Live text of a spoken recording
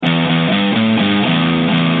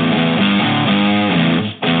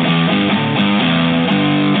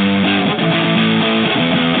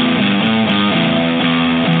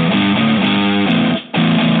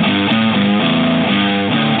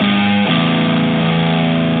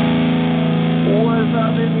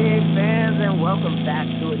welcome back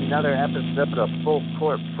to another episode of Full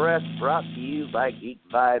Court Press, brought to you by Geek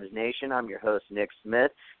Vibes Nation. I'm your host, Nick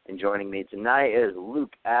Smith, and joining me tonight is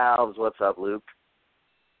Luke Alves. What's up, Luke?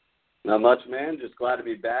 Not much, man. Just glad to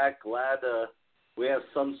be back. Glad we have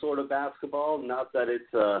some sort of basketball. Not that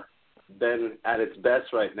it's been at its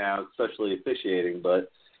best right now, especially officiating, but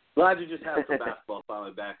glad to just have some basketball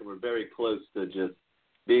finally back, and we're very close to just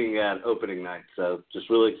being at opening night, so just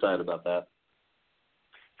really excited about that.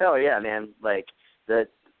 Hell yeah, man! Like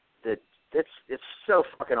it's so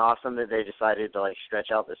fucking awesome that they decided to stretch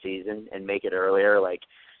out the season and make it earlier.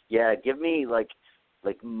 Yeah, give me like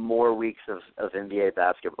more weeks of NBA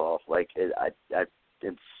basketball.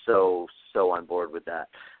 I'm so on board with that.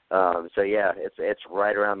 So yeah, it's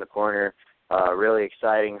right around the corner. Really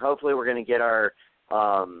exciting. Hopefully, we're gonna get our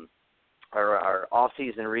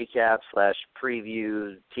off-season recap /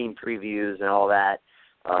 previews, team previews, and all that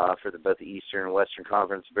for both the Eastern and Western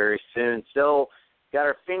Conference very soon. Still got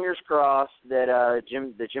our fingers crossed that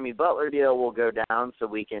the Jimmy Butler deal will go down so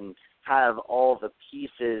we can have all the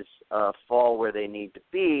pieces fall where they need to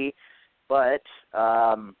be. But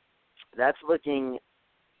that's looking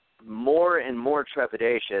more and more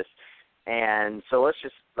trepidatious. And so let's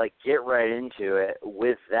just get right into it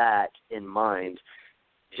with that in mind.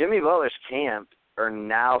 Jimmy Butler's camp are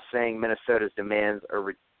now saying Minnesota's demands are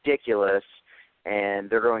ridiculous, and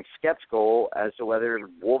they're growing skeptical as to whether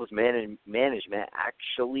Wolves management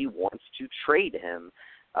actually wants to trade him.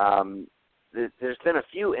 There's been a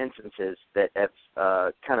few instances that have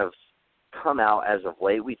kind of come out as of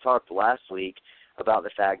late. We talked last week about the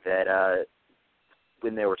fact that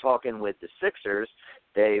when they were talking with the Sixers,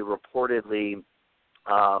 they reportedly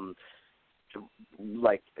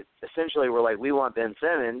essentially were like, we want Ben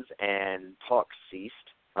Simmons, and talks ceased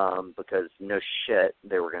because no shit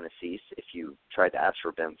they were going to cease if you tried to ask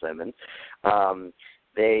for Ben Simmons.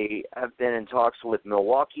 They have been in talks with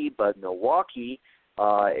Milwaukee, but Milwaukee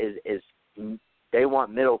is they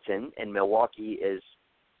want Middleton, and Milwaukee is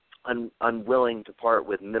unwilling to part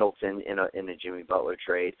with Middleton in a Jimmy Butler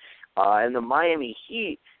trade. And the Miami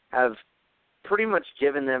Heat have pretty much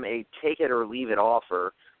given them a take-it-or-leave-it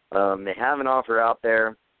offer. They have an offer out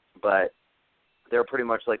there, but they're pretty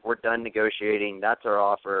much like, we're done negotiating. That's our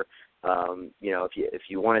offer. If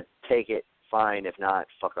you want to take it, fine. If not,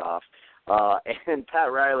 fuck off. And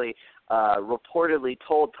Pat Riley reportedly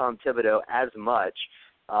told Tom Thibodeau as much.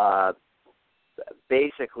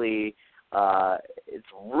 Basically, it's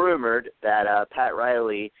rumored that Pat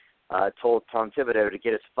Riley told Tom Thibodeau to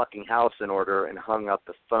get his fucking house in order and hung up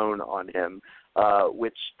the phone on him,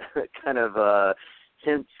 which kind of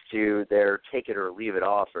hints to their take-it-or-leave-it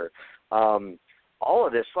offer. All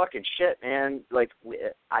of this fucking shit, man,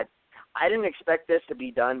 I didn't expect this to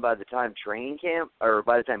be done by the time training camp or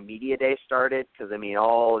by the time media day started, because,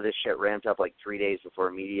 all of this shit ramped up 3 days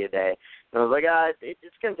before media day. And I was like,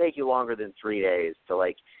 it's going to take you longer than 3 days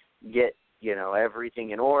to, get,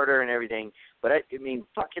 everything in order and everything. But,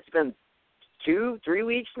 it's been 2-3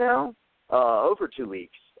 weeks now, over 2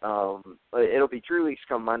 weeks. It'll be 3 weeks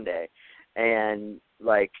come Monday. And,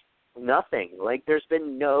 nothing. There's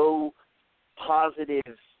been no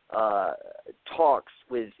positive talks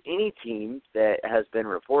with any team that has been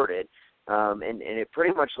reported. And it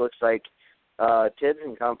pretty much looks like Tibbs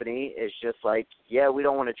and company is just yeah, we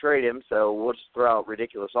don't want to trade him, so we'll just throw out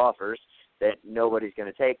ridiculous offers that nobody's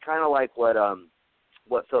going to take. Kind of like what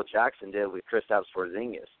Phil Jackson did with Kristaps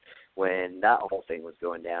Porzingis when that whole thing was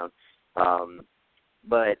going down.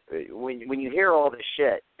 But when you hear all this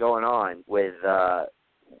shit going on with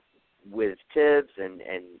Tibbs and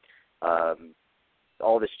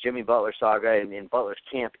all this Jimmy Butler saga and Butler's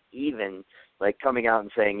camp even coming out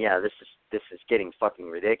and saying, yeah, this is getting fucking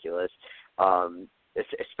ridiculous.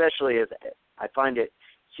 Especially as I find it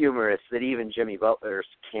humorous that even Jimmy Butler's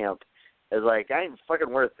camp is I ain't fucking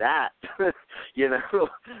worth that, and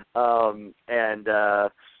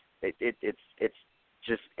it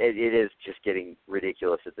is just getting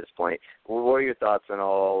ridiculous at this point. What are your thoughts on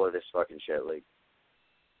all of this fucking shit, Lee?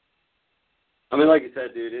 Like you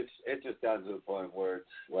said, dude, it's just down to the point where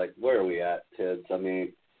it's where are we at, Tibbs?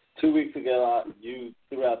 2 weeks ago, you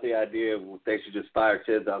threw out the idea of they should just fire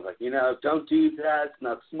Tibbs. I was like, don't do that. It's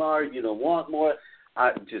not smart. You don't want more.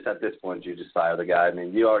 Just at this point, you just fire the guy.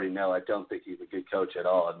 You already know I don't think he's a good coach at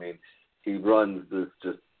all. He runs this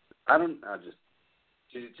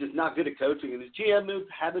he's just not good at coaching. And his GM moves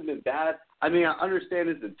haven't been bad. I understand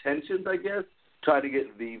his intentions, I guess, try to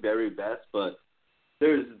get the very best, but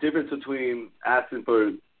there's a difference between asking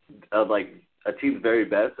for a team's very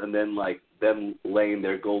best and then them laying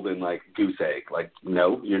their golden goose egg.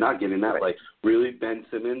 No, you're not getting that. Right. Really, Ben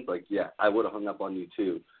Simmons? Yeah, I would have hung up on you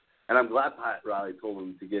too. And I'm glad Pat Riley told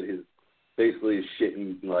him to get his shit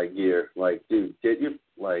in gear. Like, dude, get your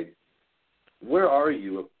where are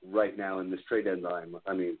you right now in this trade deadline?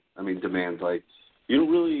 I mean, demands. Like, you don't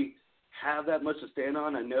really have that much to stand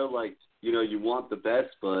on. I know, you want the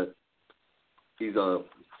best, but he's a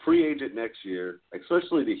free agent next year,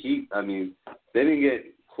 especially the Heat. I mean, they didn't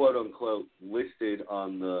get quote unquote listed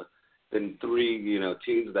on the three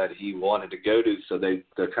teams that he wanted to go to, so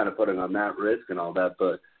they're kind of putting on that risk and all that.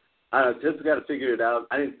 But I don't know, Tibbs got to figure it out.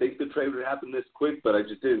 I didn't think the trade would happen this quick, but I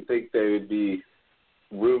just didn't think there would be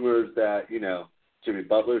rumors that Jimmy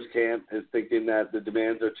Butler's camp is thinking that the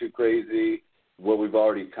demands are too crazy. What we've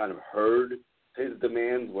already kind of heard his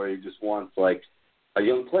demands, where he just wants a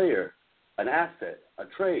young player, an asset, a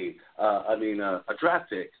trade, a draft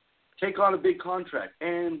pick, take on a big contract,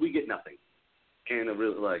 and we get nothing. And I'm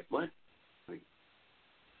really what?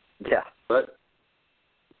 Yeah. But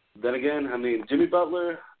then again, Jimmy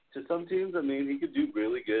Butler, to some teams, he could do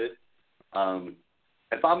really good.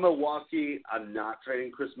 If I'm Milwaukee, I'm not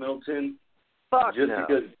trading Chris Middleton. Fuck just no.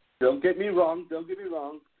 Because, don't get me wrong.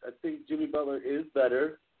 I think Jimmy Butler is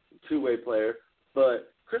better, two-way player.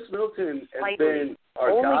 But Chris Middleton has been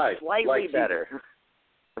our only guy. Slightly better.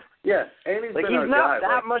 Yeah, and he's been our he's guy. not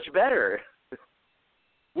that much better.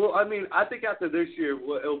 Well, I think after this year,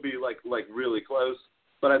 it'll be really close.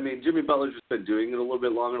 But Jimmy Butler's just been doing it a little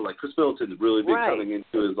bit longer. Chris Middleton's really been coming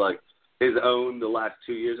into his own the last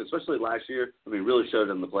 2 years, especially last year. Really showed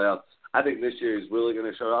in the playoffs. I think this year he's really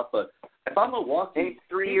going to show off. But if I'm Milwaukee, he's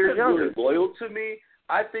 3 years younger. Really loyal to me.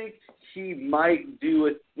 I think he might do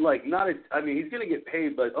it he's going to get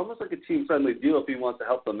paid, but almost like a team-friendly deal if he wants to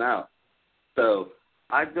help them out. So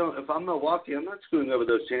if I'm Milwaukee, I'm not screwing over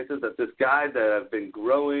those chances that this guy that I've been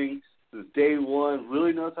growing since day one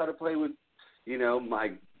really knows how to play with,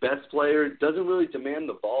 my best player. Doesn't really demand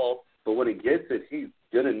the ball, but when he gets it, he's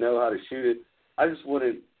going to know how to shoot it. I just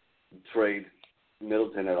wouldn't trade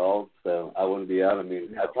Middleton at all, so I wouldn't be out.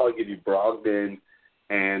 I'd probably give you Brogdon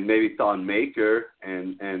and maybe Thon Maker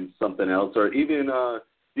and something else, or even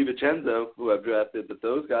DiVincenzo, who I've drafted. But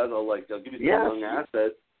those guys, I'll give you some young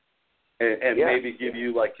assets, and maybe give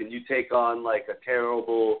you can you take on a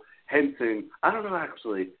terrible Henson? I don't know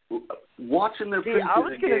actually. Watching their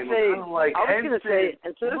preseason game,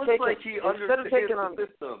 instead of taking on the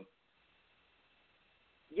system.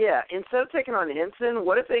 Yeah, instead of taking on Henson,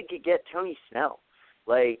 what if they could get Tony Snell?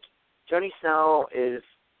 Tony Snell is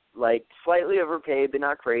slightly overpaid, but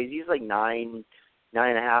not crazy. He's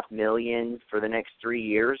 $9.5 million for the next 3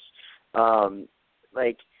 years. That's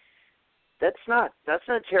not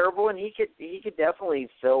terrible, and he could definitely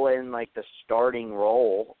fill in the starting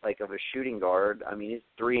role of a shooting guard. He's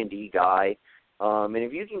a 3-and-D guy. And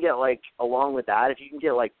if you can get along with that, if you can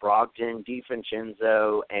get Brogdon,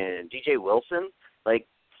 DiVincenzo, and DJ Wilson,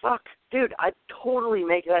 fuck, dude, I'd totally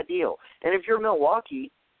make that deal. And if you're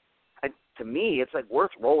Milwaukee, to me, it's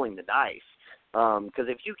worth rolling the dice. Because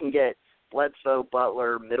if you can get Bledsoe,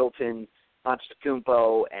 Butler, Middleton,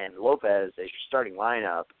 Antetokounmpo, and Lopez as your starting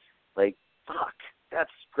lineup, fuck, that's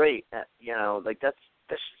great. That's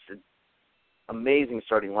just an amazing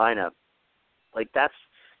starting lineup.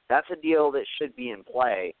 That's a deal that should be in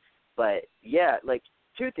play. But yeah,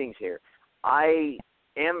 two things here. I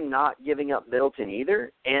am not giving up Middleton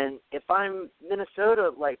either. And if I'm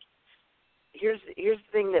Minnesota, here's the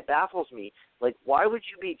thing that baffles me. Why would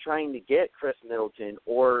you be trying to get Chris Middleton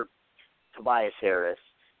or Tobias Harris?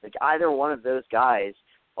 Either one of those guys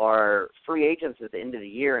are free agents at the end of the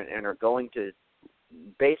year and are going to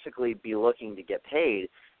basically be looking to get paid.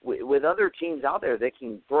 With other teams out there that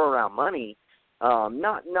can throw around money,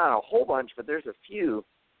 not a whole bunch, but there's a few.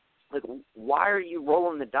 Why are you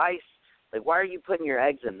rolling the dice? Why are you putting your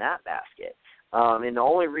eggs in that basket? And the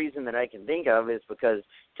only reason that I can think of is because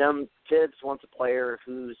Tim Tibbs wants a player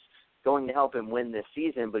who's going to help him win this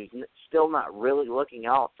season, but he's still not really looking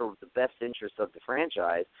out for the best interest of the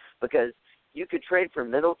franchise, because you could trade for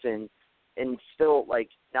Middleton and still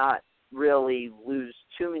not really lose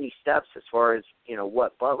too many steps as far as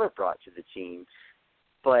what Butler brought to the team.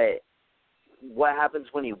 But what happens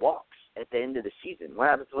when he walks at the end of the season? What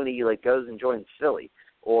happens when he goes and joins Philly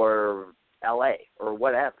or LA or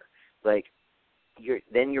whatever?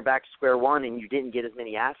 Then you're back to square one, and you didn't get as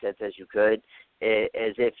many assets as you could,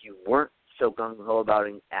 as if you weren't so gung-ho about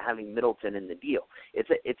having Middleton in the deal.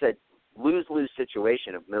 It's a lose-lose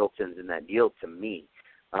situation if Middleton's in that deal to me.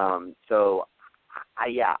 So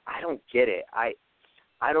I don't get it. I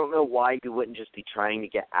don't know why you wouldn't just be trying to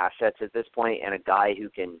get assets at this point and a guy who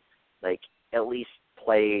can at least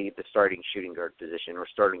play the starting shooting guard position or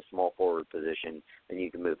starting small forward position, and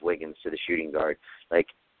you can move Wiggins to the shooting guard.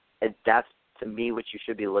 That's to me, what you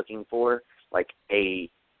should be looking for, like a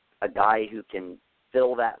guy who can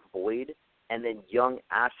fill that void, and then young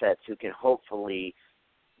assets who can hopefully,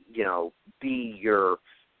 be your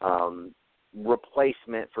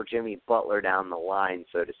replacement for Jimmy Butler down the line,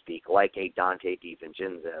 so to speak, like a Dante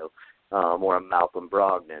DiVincenzo or a Malcolm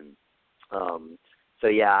Brogdon. So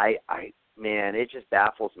yeah, I man, it just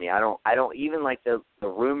baffles me. I don't even like the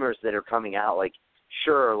rumors that are coming out. Like,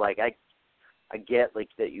 sure, like I get like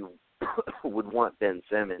that you would want Ben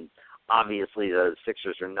Simmons. Obviously, the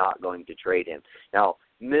Sixers are not going to trade him. Now,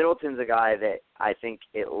 Middleton's a guy that I think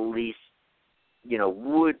at least,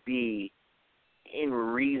 would be in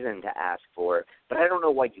reason to ask for, but I don't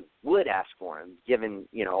know why you would ask for him, given,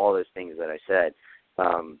 all those things that I said.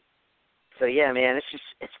 So, yeah, man,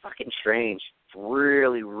 it's fucking strange. It's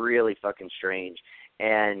really, really fucking strange.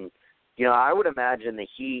 And, I would imagine the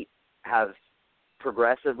Heat have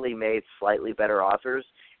progressively made slightly better offers,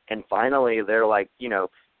 and finally they're like,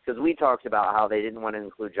 because we talked about how they didn't want to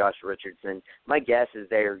include Josh Richardson. My guess is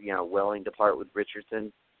they're, willing to part with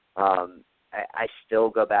Richardson. I still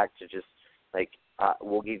go back to just, like,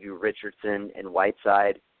 we'll give you Richardson and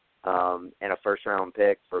Whiteside and a first-round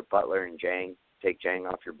pick for Butler and Jang. Take Jang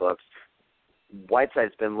off your books.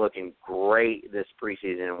 Whiteside's been looking great this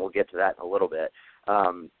preseason, and we'll get to that in a little bit.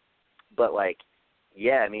 But, like,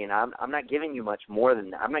 yeah, I mean, I'm not giving you much more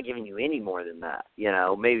than that. I'm not giving you any more than that.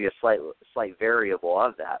 Maybe a slight variable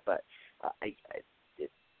of that. But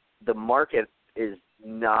the market is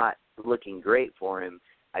not looking great for him.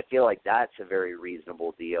 I feel like that's a very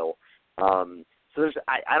reasonable deal. So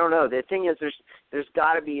I don't know. The thing is, there's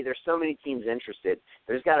so many teams interested.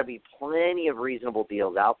 There's got to be plenty of reasonable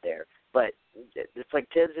deals out there. But it's like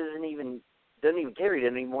Tibbs doesn't even care. He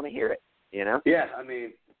doesn't even want to hear it. Yeah, I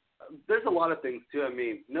mean, there's a lot of things too. I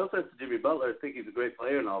mean, no offense to Jimmy Butler, I think he's a great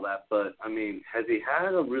player and all that. But I mean, has he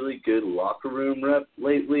had a really good locker room rep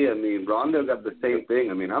lately? I mean, Rondo got the same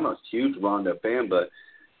thing. I mean, I'm a huge Rondo fan, but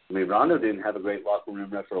I mean, Rondo didn't have a great locker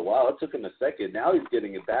room rep for a while. It took him a second. Now he's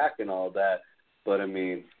getting it back and all that. But, I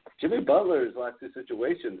mean, Jimmy Butler is like two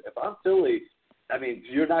situations. If I'm Philly, I mean,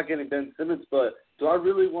 you're not getting Ben Simmons, but do I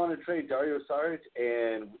really want to trade Dario Saric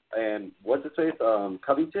and what's his face,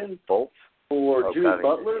 Covington? Bolt? For Jimmy Covington,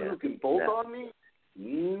 Butler who can bolt on me?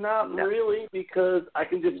 Not really, because I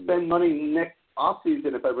can just spend money next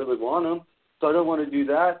offseason if I really want them. So I don't want to do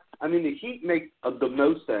that. I mean, the Heat make the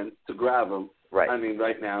most sense to grab them. Right. I mean,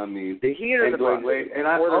 right now, the Heat are the Dwayne Wade. And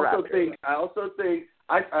I also think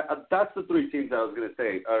that's the three teams I was going to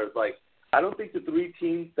say. Are like, I don't think the three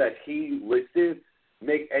teams that he listed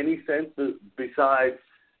make any sense besides,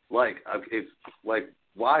 like,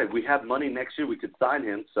 why? We have money next year. We could sign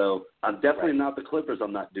him. So I'm definitely not the Clippers.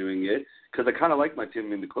 I'm not doing it because I kind of like my team. I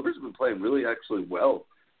mean, the Clippers have been playing really actually well.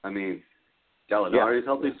 I mean, Gallinari is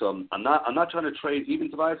healthy, so I'm not trying to trade even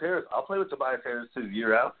Tobias Harris. I'll play with Tobias Harris his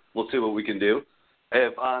year out. We'll see what we can do.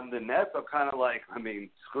 If I'm the Nets, I'm kind of like, I mean,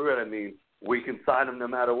 screw it. I mean, we can sign him no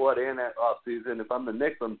matter what in that offseason. If I'm the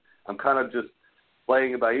Knicks, I'm kind of just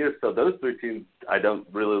playing it by ear. So those three teams, I don't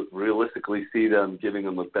really realistically see them giving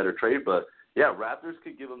them a better trade. But, yeah, Raptors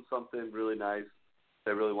could give them something really nice.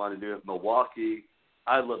 They really want to do it. Milwaukee,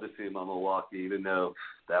 I'd love to see them on Milwaukee, even though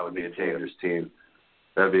that would be a dangerous team.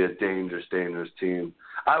 That would be a dangerous, dangerous team.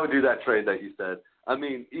 I would do that trade that you said. I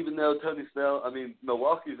mean, even though Tony Snell, I mean,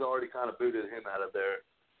 Milwaukee's already kind of booted him out of their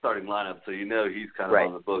starting lineup, so you know he's kind of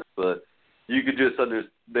on the books. But you could just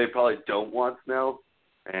they probably don't want Snell,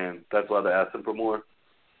 and that's why they're asking for more.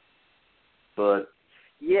 But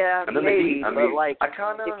yeah, maybe. But like,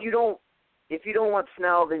 if you don't want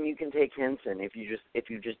Snell, then you can take Henson. If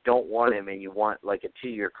you just don't want him and you want like a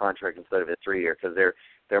 2-year contract instead of a 3-year, because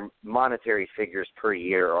their monetary figures per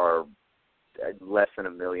year are less than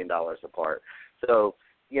 $1 million apart. So,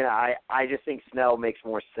 I just think Snell makes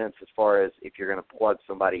more sense as far as if you're going to plug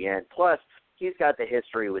somebody in. Plus, he's got the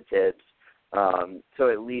history with Tibbs, so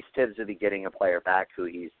at least Tibbs will be getting a player back who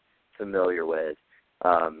he's familiar with.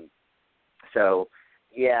 So,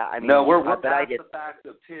 yeah, I mean, no, we're past the fact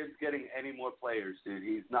of Tibbs getting any more players, dude.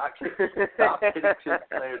 He's not getting Tibbs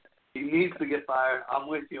players. He needs to get fired. I'm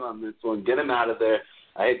with you on this one. Get him out of there.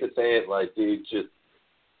 I hate to say it, like, dude, just,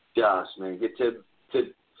 gosh, man, get Tibbs.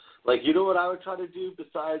 Like, you know what I would try to do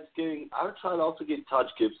besides I would try to also get Taj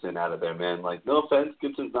Gibson out of there, man. Like, no offense,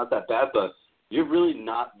 Gibson's not that bad, but you're really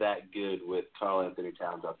not that good with Karl Anthony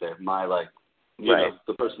Towns out there. You know,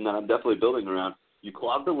 the person that I'm definitely building around. You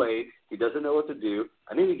clog the lane. He doesn't know what to do.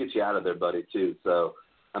 I need to get you out of there, buddy, too. So,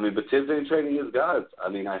 I mean, but Tibbs ain't trading his guys. I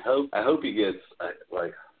mean, I hope he gets, I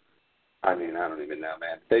don't even know,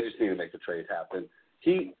 man. They just need to make the trade happen.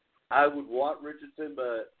 I would want Richardson,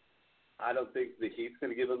 but I don't think the Heat's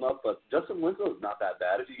going to give him up, but Justin Winslow's not that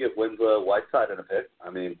bad. If you get Winslow, Whiteside, and a pick, I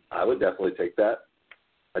mean, I would definitely take that.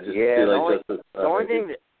 I just feel like the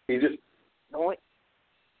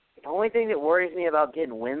only thing that worries me about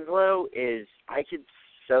getting Winslow is I could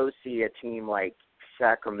so see a team like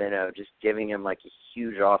Sacramento just giving him like a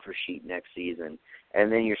huge offer sheet next season,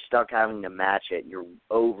 and then you're stuck having to match it. You're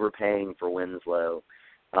overpaying for Winslow.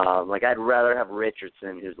 Like I'd rather have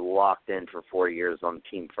Richardson, who's locked in for 4 years on a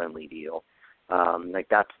team-friendly deal. Like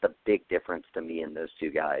that's the big difference to me in those two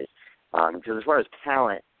guys. Because as far as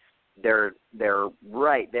talent, they're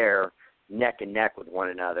right there, neck and neck with one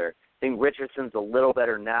another. I think Richardson's a little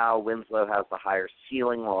better now. Winslow has the higher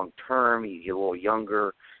ceiling long term. He's a little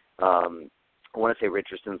younger. I want to say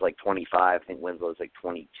Richardson's like 25. I think Winslow's like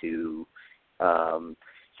 22.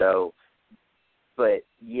 But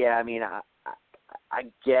yeah, I mean, I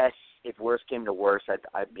guess if worse came to worse,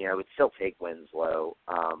 I would still take Winslow.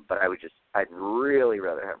 But I'd really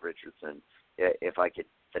rather have Richardson if I could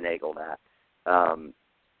finagle that.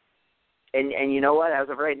 And you know what? As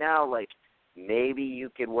of right now, like maybe you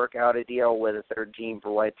could work out a deal with a third team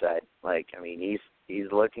for Whiteside. Like, I mean,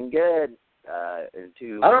 he's looking good in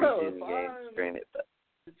 2 preseason games, granted. But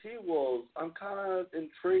the T-Wolves, I'm kind of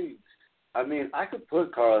intrigued. I mean, I could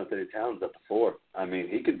put Karl-Anthony Towns up to 4. I mean,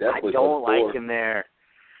 he could definitely. I don't like him there.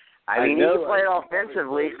 I mean, he can play it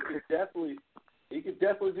offensively. He could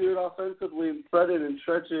definitely do it offensively and spread it and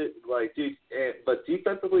stretch it. Like, but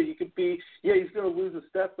defensively, he could be. Yeah, he's going to lose a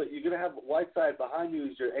step, but you're going to have Whiteside behind you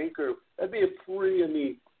as your anchor. That'd be a pretty. I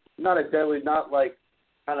mean, not like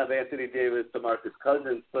kind of Anthony Davis, DeMarcus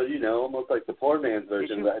Cousins, but almost like the poor man's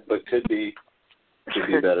version of that, but could be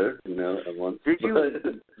better. At once.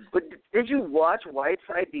 Did you watch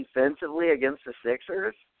Whiteside defensively against the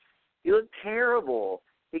Sixers? He looked terrible.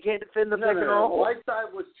 He can't defend the pick and roll.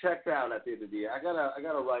 Whiteside was checked out at the end of the year. I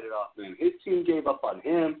gotta write it off, man. His team gave up on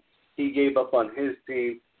him. He gave up on his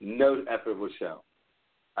team. No effort was shown.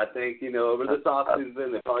 I think, over this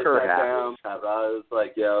offseason, they probably sat down. Pat Riley was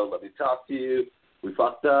like, yo, let me talk to you. We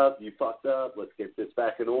fucked up. You fucked up. Let's get this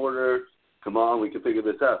back in order. Come on, we can figure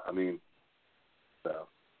this out. I mean, so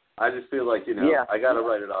I just feel like, I got to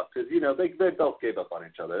write it off because, they both gave up on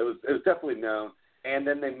each other. It was definitely known. And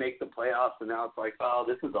then they make the playoffs, and now it's like, oh,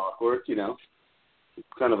 this is awkward, It's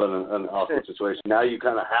kind of an awkward situation. Now you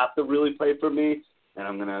kind of have to really play for me, and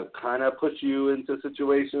I'm going to kind of push you into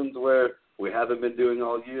situations where we haven't been doing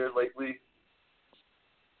all year lately.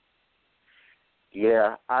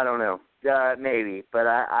 Yeah, I don't know. Maybe, but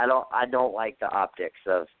I don't like the optics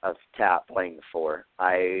of Tap playing the 4.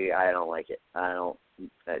 I don't like it. I don't.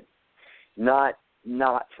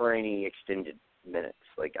 Not for any extended minutes.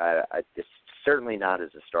 Like I just certainly not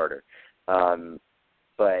as a starter.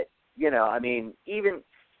 But I mean, even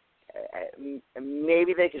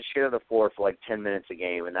maybe they could share the 4 for like 10 minutes a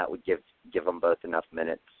game, and that would give them both enough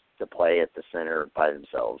minutes to play at the center by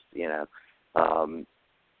themselves.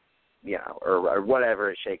 Or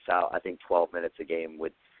whatever it shakes out. I think 12 minutes a game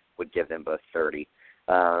would give them both 30.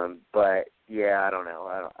 But yeah, I don't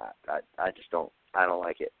know. I just don't. I don't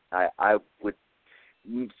like it. I would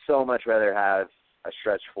so much rather have a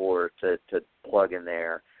stretch 4 to plug in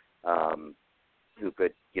there, who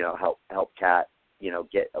could help Cat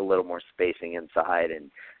get a little more spacing inside,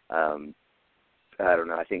 and I don't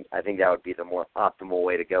know. I think that would be the more optimal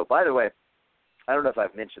way to go. By the way, I don't know if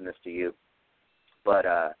I've mentioned this to you, but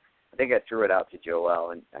I think I threw it out to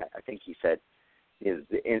Joel, and I think he said is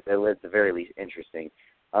at the very least interesting.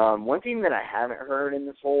 One thing that I haven't heard in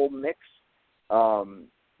this whole mix.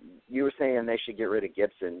 You were saying they should get rid of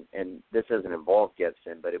Gibson, and this doesn't involve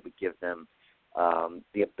Gibson, but it would give them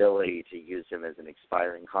the ability to use him as an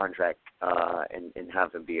expiring contract and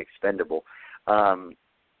have him be expendable.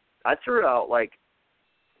 I threw it out, like,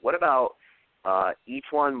 what about each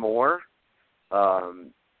one more,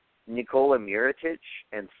 Nikola Mirotic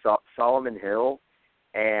and Solomon Hill,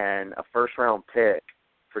 and a first-round pick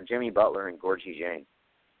for Jimmy Butler and Gorgui Dieng.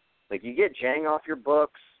 Like, you get Dieng off your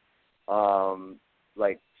books,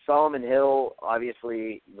 like, Solomon Hill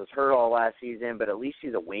obviously was hurt all last season, but at least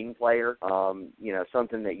he's a wing player,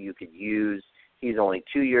 something that you could use. He's only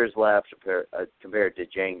 2 years left compared to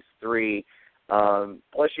Dieng's 3.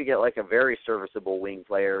 Plus you get like a very serviceable wing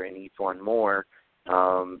player in each one more,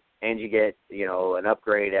 and you get, an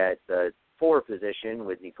upgrade at the 4 position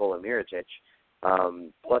with Nikola Mirotic,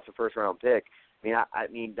 plus a first-round pick. I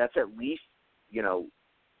mean, that's at least,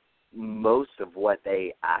 most of what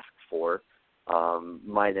they asked for.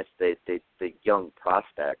 Minus the young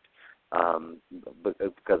prospect,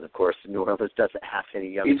 because of course New Orleans doesn't have any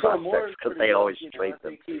young prospects because they always trade them. I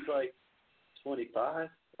think he's like 25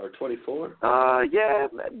 or 24? Yeah,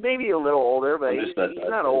 maybe a little older, but he's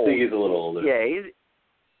not old. I think he's a little older.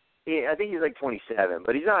 Yeah, I think he's like 27,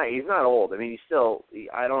 but he's not old. I mean,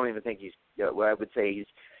 I don't even think he's. I would say he's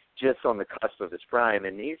just on the cusp of his prime,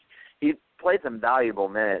 and he played some valuable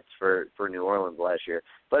minutes for New Orleans last year.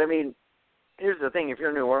 But I mean, here's the thing: if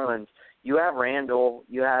you're New Orleans, you have Randall,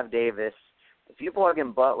 you have Davis. If you plug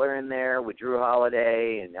in Butler in there with Drew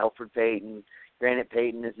Holiday and Elfrid Payton, granted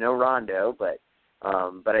Payton is no Rondo, but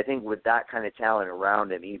I think with that kind of talent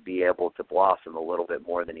around him, he'd be able to blossom a little bit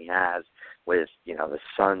more than he has with, the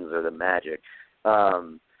Suns or the Magic.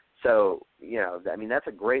 So, I mean, that's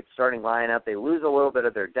a great starting lineup. They lose a little bit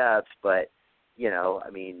of their depth, but, I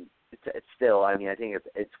mean, it's still, I think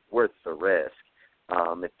it's worth the risk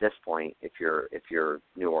at this point if you're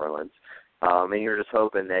New Orleans. And you're just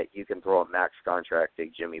hoping that you can throw a max contract to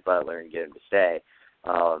Jimmy Butler and get him to stay.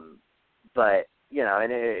 But,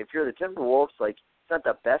 and if you're the Timberwolves, like, it's not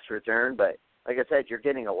the best return, but like I said, you're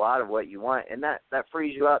getting a lot of what you want, and that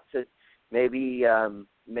frees you up to maybe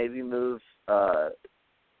move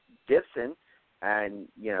Gibson and,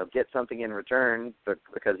 get something in return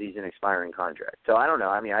because he's an expiring contract. So I don't know.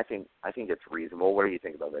 I mean, I think it's reasonable. What do you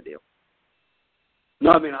think about that deal?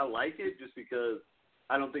 No, I mean, I like it just because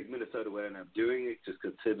I don't think Minnesota would end up doing it just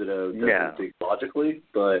because Thibodeau doesn't think logically.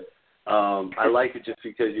 But I like it just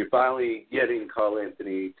because you're finally getting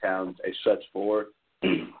Karl-Anthony Towns a stretch four.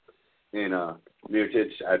 And Mirotic,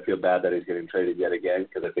 I feel bad that he's getting traded yet again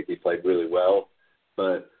because I think he played really well.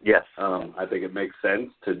 But yes, I think it makes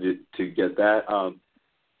sense to get that.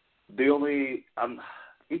 The only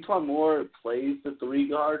E'Twaun Moore plays the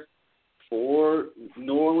 3-guard for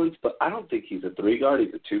New Orleans, but I don't think he's a 3-guard.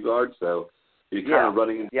 He's a 2-guard, so you're kind of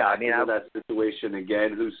running into that situation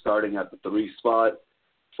again. Who's starting at the 3 spot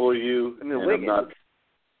for you? I mean, Wiggins.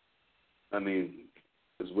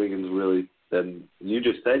 Is Wiggins really? Then you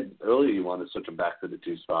just said earlier you want to switch him back to the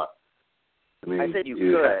 2 spot. I said you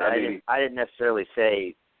could. I didn't necessarily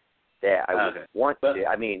say that I would want to.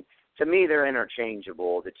 I mean, to me, they're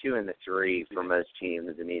interchangeable. The 2 and the 3 for most teams.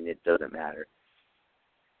 I mean, it doesn't matter.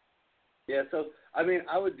 Yeah, so, I mean,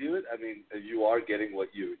 I would do it. I mean, you are getting what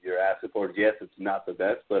you're asking for. Yes, it's not the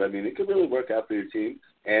best, but, I mean, it could really work out for your team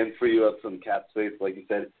and free you up some cap space, like you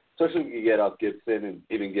said, especially when you get off Gibson and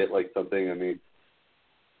even get, like, something. I mean,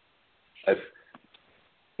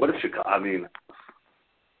 what if Chicago – I mean,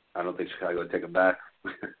 I don't think Chicago would take him back.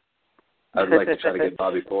 I'd like to try to get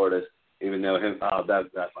Bobby Portis, even though him – I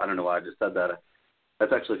don't know why I just said that.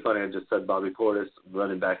 That's actually funny. I just said Bobby Portis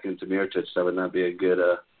running back into Mirotic. That would not be a good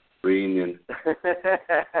reunion.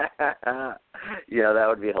 Yeah, that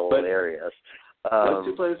would be hilarious. Those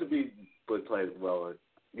 2 players would play well.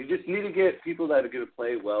 You just need to get people that are going to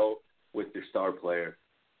play well with your star player.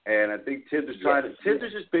 And I think Tibbs is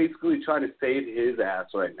just basically trying to save his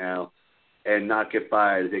ass right now and not get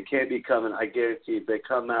fired. They can't be coming. I guarantee if they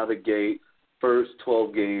come out of the gate first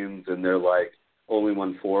 12 games and they're like only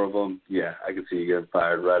won 4 of them, yeah, I can see you getting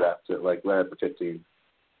fired right after 15,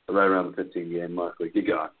 right around the 15 game mark. Like, you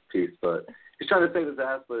got peace. But he's trying to save his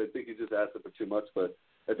ass, but I think he just asked it for too much. But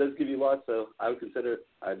it does give you lots, so I would consider it.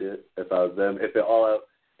 I did if I was them. If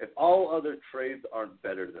all other trades aren't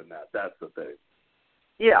better than that, that's the thing.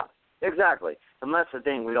 Yeah, exactly. And that's the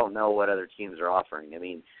thing. We don't know what other teams are offering. I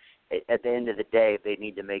mean, at the end of the day, they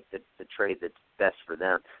need to make the trade that's best for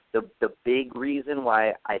them. The big reason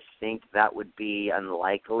why I think that would be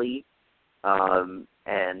unlikely, and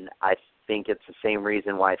I think it's the same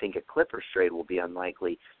reason why I think a Clippers trade will be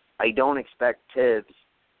unlikely. I don't expect Tibbs,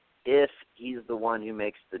 if he's the one who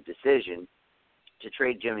makes the decision, to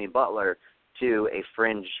trade Jimmy Butler to a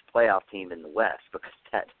fringe playoff team in the West, because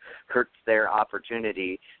that hurts their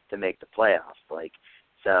opportunity to make the playoffs.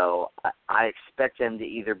 So I expect him to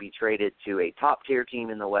either be traded to a top-tier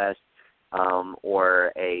team in the West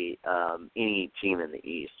or any team in the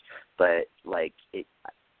East. But I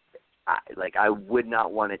would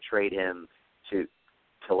not want to trade him to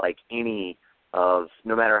any of,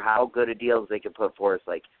 no matter how good a deals they could put forth.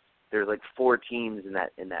 There's 4 teams in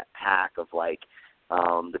that pack of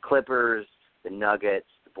the Clippers, the Nuggets,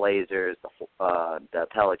 the Blazers, the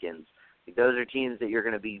Pelicans. Those are teams that you're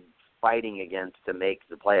going to be fighting against to make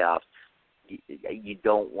the playoffs. You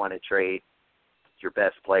don't want to trade your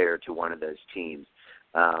best player to one of those teams.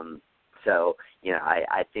 So,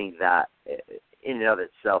 I think that in and of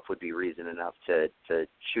itself would be reason enough to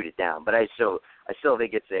shoot it down. But I still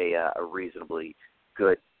think it's a reasonably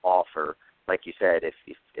good offer, like you said, if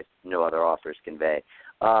no other offers convey.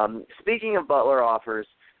 Speaking of Butler offers,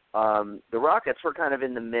 the Rockets were kind of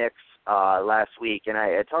in the mix last week, and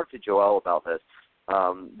I talked to Joel about this,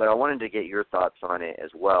 but I wanted to get your thoughts on it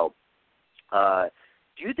as well.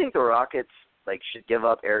 do you think the Rockets should give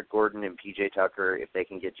up Eric Gordon and PJ Tucker if they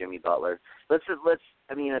can get Jimmy Butler? Let's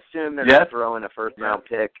assume they're going to throw in a first round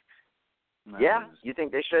pick. No, yeah, you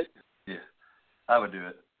think they should? Yeah, I would do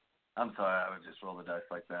it. I'm sorry, I would just roll the dice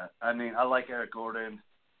like that. I mean, I like Eric Gordon.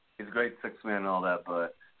 He's a great sixth man and all that,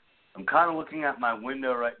 but I'm kind of looking at my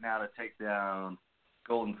window right now to take down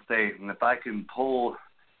Golden State, and if I can pull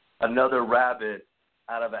another rabbit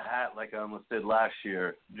out of a hat like I almost did last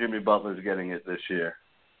year, Jimmy Butler's getting it this year.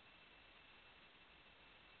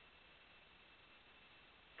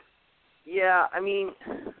 Yeah, I mean,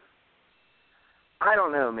 I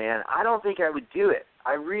don't know, man. I don't think I would do it.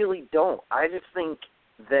 I really don't. I just think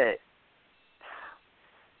that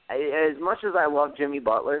as much as I love Jimmy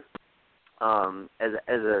Butler as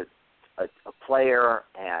a player,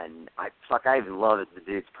 and I even love the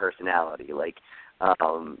dude's personality.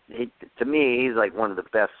 To me, he's like one of the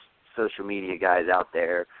best social media guys out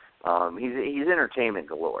there. He's entertainment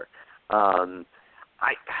galore.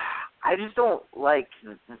 I just don't like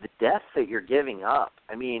the depth that you're giving up.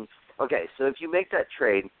 I mean, okay, so if you make that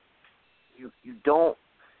trade, you don't.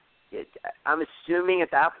 I'm assuming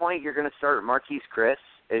at that point you're going to start Marquise Chris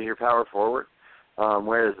as your power forward,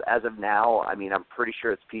 whereas as of now, I mean, I'm pretty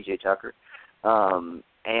sure it's PJ Tucker,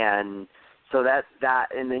 and so that,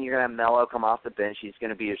 and then you're going to have Melo come off the bench. He's going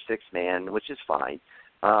to be your sixth man, which is fine.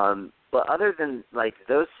 But other than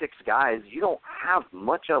those six guys, you don't have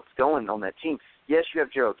much else going on that team. Yes, you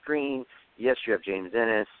have Gerald Green. Yes, you have James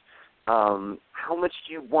Ennis. How much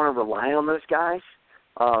do you want to rely on those guys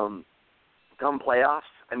come playoffs?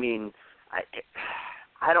 I mean,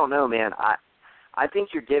 I don't know, man. I think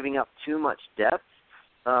you're giving up too much depth,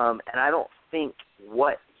 and I don't think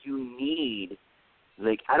what you need.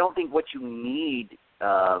 I don't think what you need.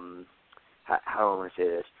 How do I want to say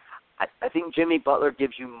this? I think Jimmy Butler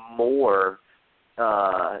gives you more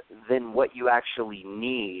than what you actually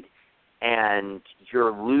need, and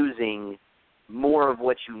you're losing more of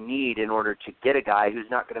what you need in order to get a guy who's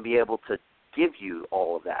not going to be able to give you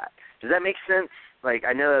all of that. Does that make sense?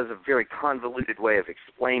 I know that was a very convoluted way of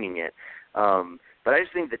explaining it, but I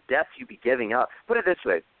just think the depth you'd be giving up. Put it this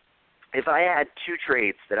way: if I had two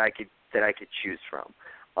trades that I could choose from,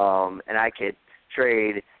 and I could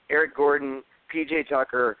trade Eric Gordon, PJ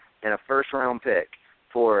Tucker, and a first-round pick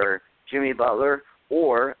for Jimmy Butler,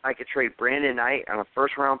 or I could trade Brandon Knight on a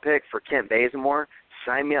first-round pick for Kent Bazemore,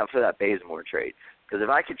 sign me up for that Bazemore trade. Because if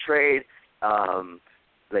I could trade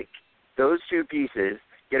those two pieces,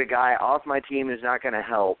 get a guy off my team who's not going to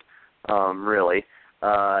help, really,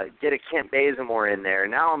 get a Kent Bazemore in there.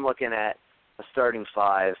 Now I'm looking at a starting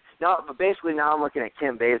five. Now I'm looking at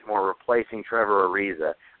Kent Bazemore replacing Trevor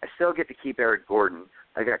Ariza. I still get to keep Eric Gordon.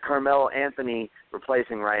 I got Carmelo Anthony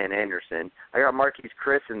replacing Ryan Anderson. I got Marquise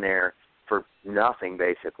Chris in there for nothing,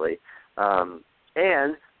 basically.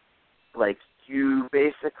 And you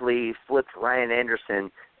basically flipped Ryan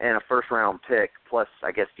Anderson and a first-round pick, plus,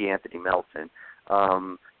 I guess, DeAnthony Melton,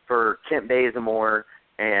 for Kent Bazemore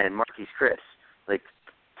and Marquise Chris.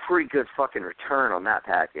 Pretty good fucking return on that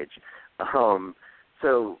package.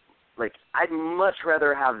 So, I'd much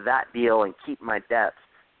rather have that deal and keep my depth.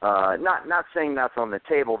 Not saying that's on the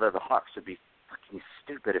table, that the Hawks would be fucking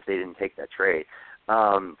stupid if they didn't take that trade.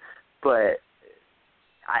 But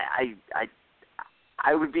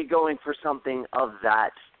I would be going for something of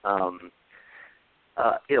that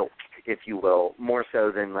ilk, if you will, more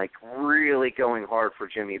so than really going hard for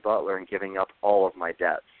Jimmy Butler and giving up all of my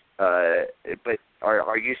depth. But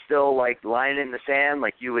are you still lying in the sand?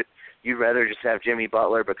 You'd rather just have Jimmy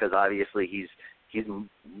Butler because obviously he's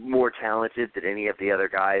more talented than any of the other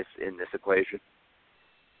guys in this equation?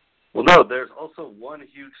 Well, no, there's also one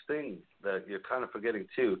huge thing that you're kind of forgetting,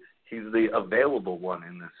 too. He's the available one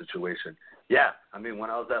in this situation. Yeah, I mean, when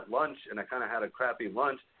I was at lunch and I kind of had a crappy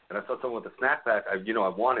lunch and I saw someone with a snack pack, I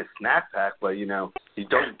want a snack pack, but, you don't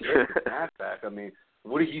get a snack pack. I mean,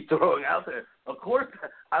 what are you throwing out there? Of course,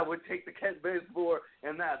 I would take the Kent Bazemore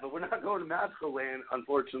and that, but we're not going to Magical Land,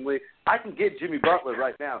 unfortunately. I can get Jimmy Butler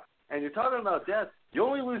right now. And you're talking about depth. You're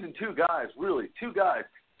only losing two guys, really, two guys.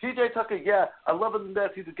 PJ Tucker, yeah, I love him to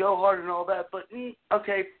death. He's a go-hard and all that, but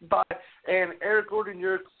okay, bye. And Eric Gordon,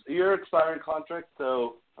 you're expiring contract,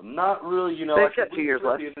 so I'm not really, They've got 2 years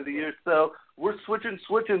left. At the end of the year, so we're switching.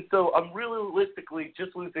 So I'm realistically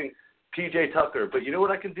just losing PJ Tucker. But you know what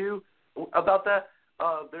I can do about that?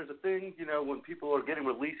 There's a thing, when people are getting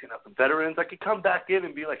released, the veterans, I could come back in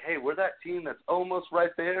and be like, hey, we're that team that's almost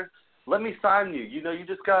right there. Let me sign you. You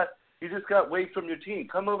just got waived from your team.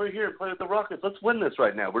 Come over here and play with the Rockets. Let's win this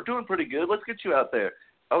right now. We're doing pretty good. Let's get you out there.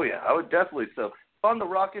 Oh, yeah, I would definitely. So, on the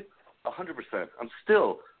Rockets,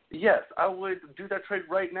 100%. Yes, I would do that trade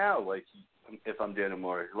right now. if I'm Daryl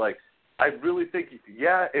Morey. Like, I really think,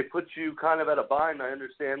 yeah, it puts you kind of at a bind. I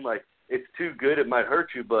understand, like, it's too good, it might hurt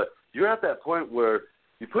you, but you're at that point where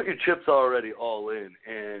you put your chips already all in,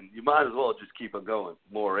 and you might as well just keep it going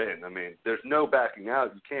more in. I mean, there's no backing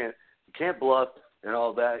out. You can't bluff and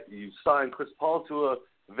all that. You signed Chris Paul to a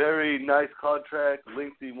very nice contract,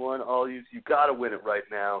 lengthy one, all you got to win it right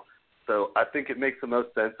now. So I think it makes the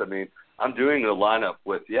most sense. I mean, I'm doing a lineup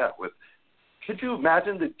with could you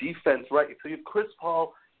imagine the defense, right? So you have Chris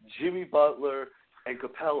Paul, Jimmy Butler, and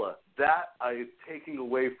Capella. That is taking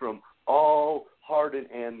away from all Harden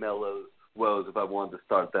and Melo's woes if I wanted to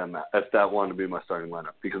start them, if that wanted to be my starting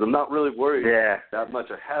lineup. Because I'm not really worried that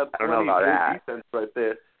much. I have plenty of good defense right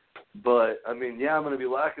there. But, I mean, I'm going to be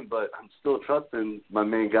lacking, but I'm still trusting my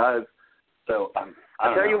main guys. So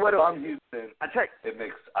I tell you what, if I'm Houston,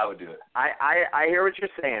 I would do it. I hear what you're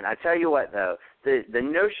saying. I tell you what, though, the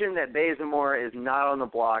notion that Bazemore is not on the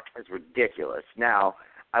block is ridiculous. Now,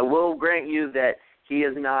 I will grant you that he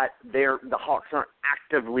is not there. The Hawks aren't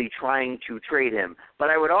actively trying to trade him. But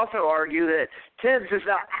I would also argue that Tibbs is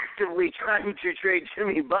not actively trying to trade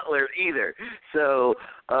Jimmy Butler either. So,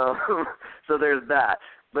 so there's that.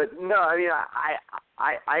 But no, I mean,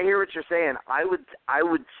 I hear what you're saying. I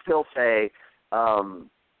would still say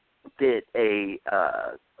that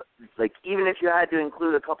like even if you had to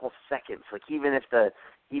include a couple seconds, like even if I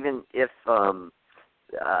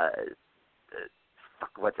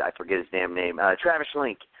forget his damn name, Travis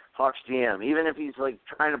Schlenk, Hawks GM, even if he's like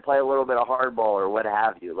trying to play a little bit of hardball or what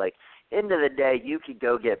have you, like end of the day, you could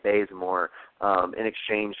go get Bazemore in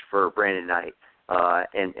exchange for Brandon Knight.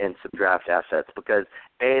 And some draft assets because,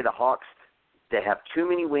 the Hawks, they have too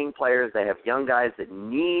many wing players. They have young guys that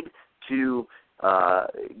need to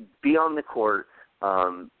be on the court.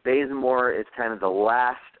 Bazemore is kind of the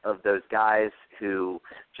last of those guys who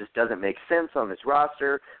just doesn't make sense on this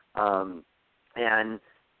roster. And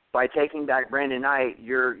by taking back Brandon Knight,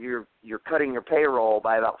 you're cutting your payroll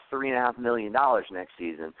by about $3.5 million next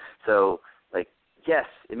season. So, like, yes,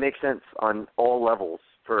 it makes sense on all levels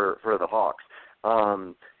for the Hawks.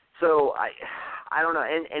 So I don't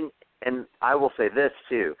know, and I will say this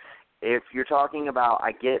too. If you're talking about,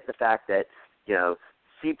 I get the fact that,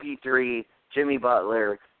 CP3, Jimmy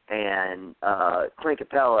Butler, and Clint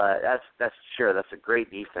Capella, that's a great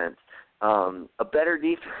defense. A better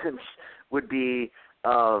defense would be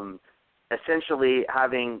essentially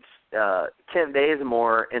having Kent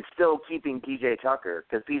Bazemore and still keeping P.J. Tucker,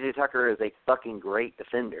 because P.J. Tucker is a fucking great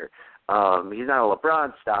defender. He's not a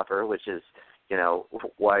LeBron stopper, which is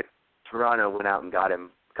why Toronto went out and got him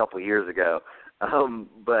a couple of years ago.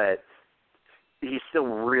 But he's still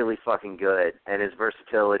really fucking good, and his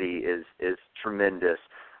versatility is tremendous.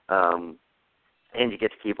 And you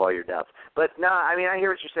get to keep all your depth. But no, I mean, I hear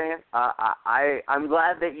what you're saying. I'm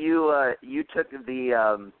glad that you took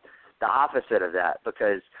the opposite of that,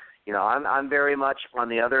 because I'm very much on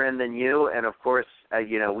the other end than you, and of course,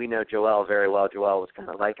 we know Joel very well. Joel was kind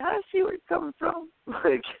of like, I see where you're coming from,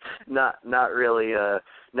 like not really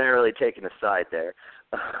taking a side there.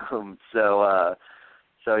 So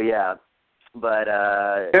yeah, but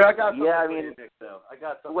here I got I mean, Nick, though. I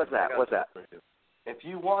got something. What's that? If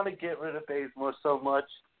you want to get rid of Bazemore so much,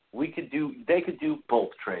 they could do both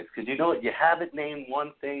trades, because you know what? You haven't named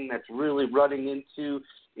one thing that's really running into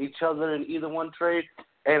each other in either one trade.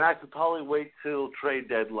 And I could probably wait till trade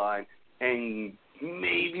deadline and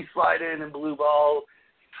maybe slide in and blue ball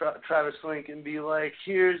Travis Schlenk and be like,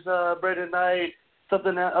 here's Brandon Knight,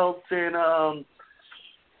 something else in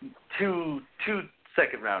two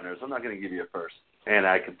second rounders. I'm not going to give you a first. And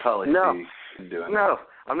I could probably see doing No,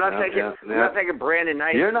 I'm not taking. I'm not taking Brandon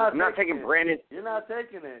Knight. You're not. I'm not taking Brandon. You're not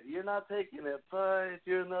taking it. You're not taking it. But if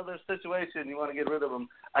you're in another situation, you want to get rid of him,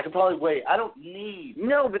 I could probably wait. I don't need.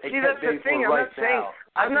 No, but see, that's the thing. I'm not saying.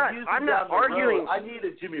 I'm not arguing. I need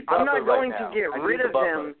a Jimmy Butler. I'm not going to get rid of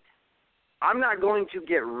him. I'm not going to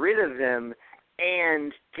get rid of him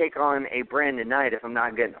and take on a Brandon Knight if I'm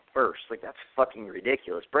not getting a first. Like, that's fucking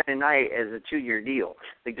ridiculous. Brandon Knight is a 2-year deal.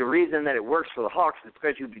 Like, the reason that it works for the Hawks is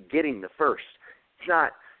because you'd be getting the first. It's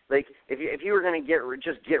not like if you were going to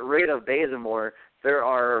just get rid of Bazemore, there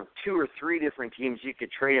are 2 or 3 different teams you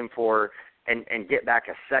could trade him for and get back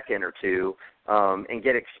a second or two and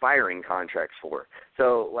get expiring contracts for.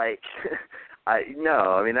 So, like,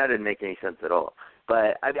 no, I mean, that didn't make any sense at all.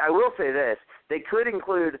 But I will say this: they could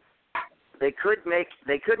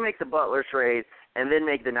make the Butler trade and then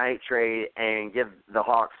make the Knight trade and give the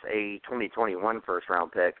Hawks a 2021 first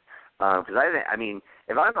round pick. Because I mean,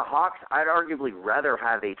 if I'm the Hawks, I'd arguably rather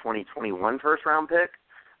have a 2021 first round pick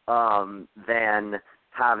than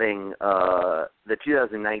having the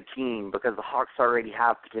 2019, because the Hawks already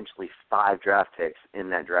have potentially 5 draft picks in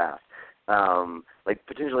that draft, like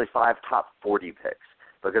potentially 5 top 40 picks,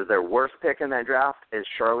 because their worst pick in that draft is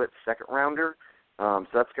Charlotte's second rounder, so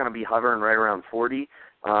that's going to be hovering right around 40.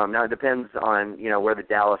 Now it depends on where the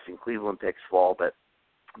Dallas and Cleveland picks fall, but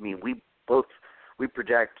I mean we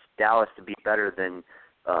project Dallas to be better than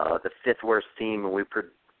the 5th worst team, and we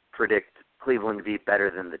predict Cleveland to be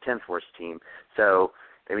better than the 10th worst team. So,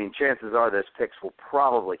 I mean, chances are those picks will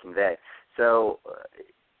probably convey. So,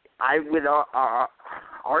 I would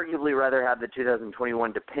arguably rather have the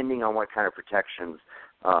 2021, depending on what kind of protections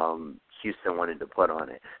Houston wanted to put on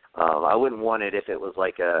it. I wouldn't want it if it was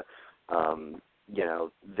like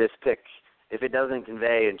this pick, if it doesn't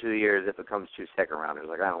convey in 2 years, if it comes 2 second rounders.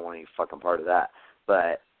 Like, I don't want any fucking part of that.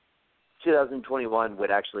 But 2021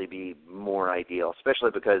 would actually be more ideal,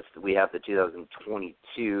 especially because we have the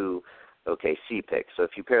 2022 OKC pick. So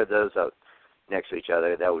if you pair those up next to each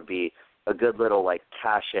other, that would be a good little like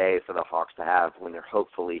cachet for the Hawks to have when they're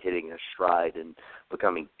hopefully hitting a stride and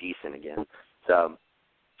becoming decent again. So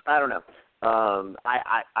I don't know.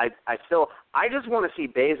 I just want to see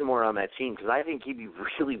Bazemore on that team because I think he'd be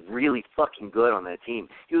really, really fucking good on that team.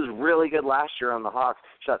 He was really good last year on the Hawks.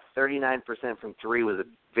 Shot 39% from 3, was a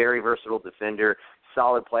very versatile defender,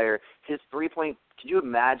 solid player. His 3-point, could you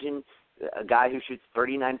imagine a guy who shoots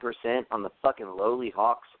 39% on the fucking lowly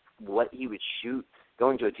Hawks, what he would shoot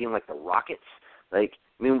going to a team like the Rockets? Like,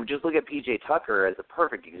 I mean, just look at P.J. Tucker as a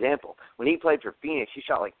perfect example. When he played for Phoenix, he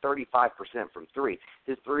shot like 35% from 3.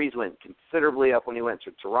 His threes went considerably up when he went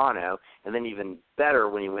to Toronto, and then even better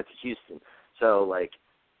when he went to Houston. So, like,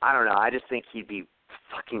 I don't know. I just think he'd be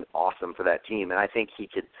fucking awesome for that team, and I think he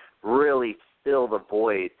could really fill the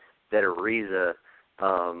void that Ariza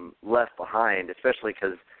left behind, especially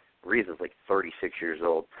because Ariza's like 36 years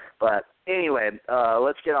old. But anyway,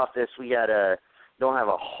 let's get off this. We don't have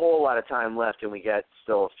a whole lot of time left, and we got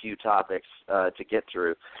still a few topics to get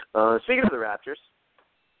through. Speaking of the Raptors,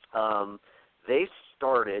 they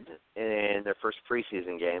started in their first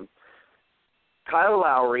preseason game. Kyle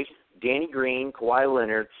Lowry, Danny Green, Kawhi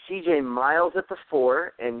Leonard, C.J. Miles at the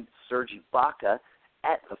 4, and Serge Ibaka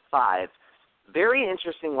at the 5. Very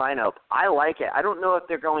interesting lineup. I like it. I don't know if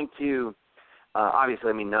they're going to obviously,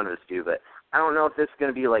 I mean, none of us do, but I don't know if this is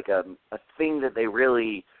going to be like a thing that they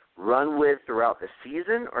really run with throughout the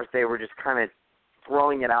season, or if they were just kind of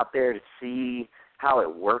throwing it out there to see how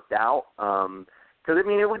it worked out. Because, I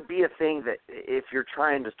mean, it would be a thing that if you're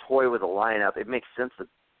trying to toy with a lineup, it makes sense to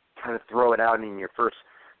kind of throw it out in your first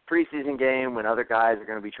preseason game when other guys are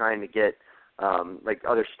going to be trying to get, like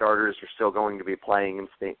other starters are still going to be playing and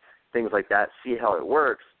things like that, see how it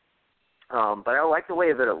works. But I like the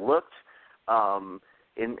way that it looked.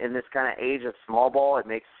 In this kind of age of small ball, it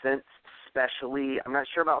makes sense, especially, I'm not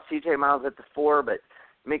sure about C.J. Miles at the 4, but it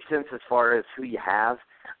makes sense as far as who you have.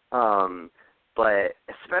 But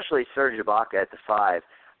especially Serge Ibaka at the 5.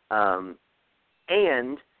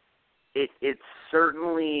 And it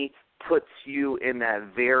certainly puts you in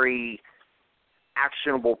that very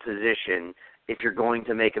actionable position if you're going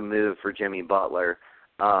to make a move for Jimmy Butler.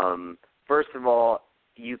 First of all,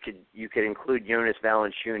 you could include Jonas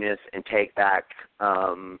Valanciunas and take back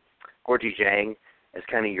Gorgui Dieng as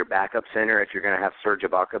kind of your backup center if you're going to have Serge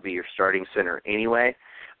Ibaka be your starting center anyway.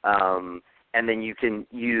 And then you can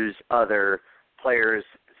use other players,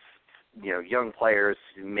 young players,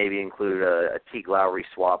 maybe include a Teague Lowry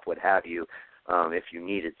swap, what have you, if you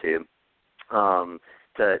needed to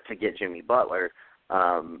get Jimmy Butler.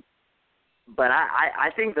 But I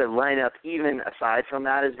think the lineup, even aside from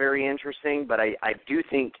that, is very interesting. But I do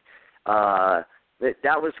think that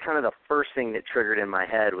was kind of the first thing that triggered in my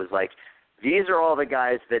head was like, these are all the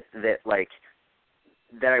guys that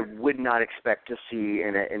I would not expect to see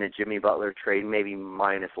in a Jimmy Butler trade, maybe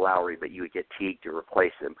minus Lowry, but you would get Teague to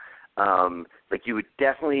replace him. Like you would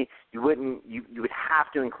definitely, you would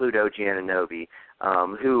have to include OG Anunoby,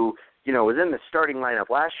 who was in the starting lineup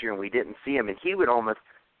last year and we didn't see him, and he would almost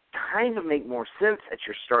kind of make more sense at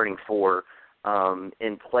your starting 4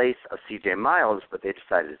 in place of C.J. Miles, but they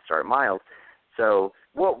decided to start Miles. So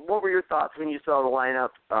what were your thoughts when you saw the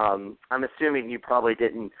lineup? I'm assuming you probably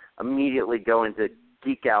didn't immediately go into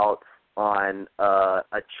geek out on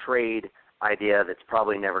a trade idea that's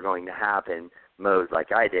probably never going to happen mode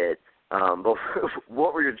like I did. But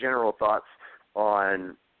what were your general thoughts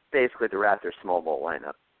on basically the Raptors small ball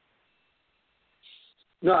lineup?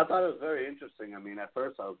 No, I thought it was very interesting. I mean, at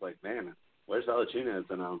first I was like, man, where's Valanciunas?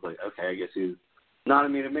 And I was like, okay, I guess he's not. I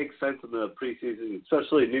mean, it makes sense in the preseason,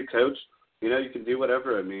 especially a new coach. You can do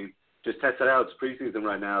whatever. I mean, just test it out. It's preseason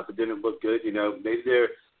right now. If it didn't look good, maybe they're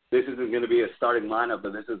this isn't going to be a starting lineup,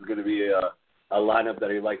 but this is going to be a lineup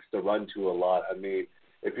that he likes to run to a lot. I mean,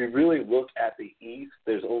 if you really look at the East,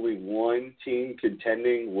 there's only one team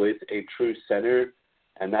contending with a true center,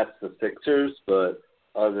 and that's the Sixers. But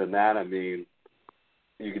other than that, I mean,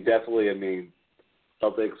 you could definitely,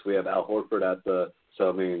 Celtics, we have Al Horford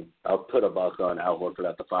I'll put a buck on Al Horford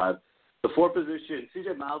at the 5. The 4 position,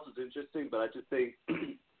 CJ Miles is interesting, but I just think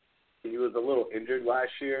he was a little injured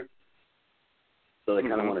last year. So they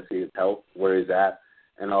kind of want to see his health, where he's at,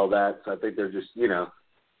 and all that. So I think they're just,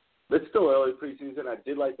 it's still early preseason. I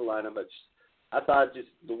did like the lineup, but I thought just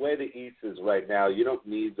the way the East is right now, you don't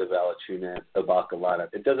need the Valanciunas Ibaka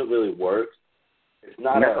lineup. It doesn't really work. It's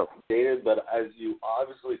not outdated, but as you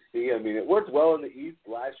obviously see, it worked well in the East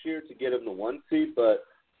last year to get him the 1 seed, but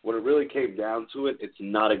when it really came down to it, it's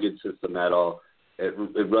not a good system at all. It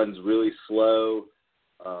runs really slow.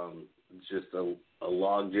 It's just a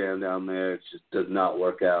log jam down there. It just does not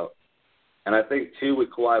work out. And I think, too, with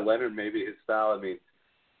Kawhi Leonard, maybe his style,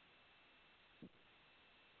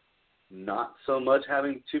 not so much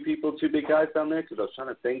having 2 big guys down there, because I was trying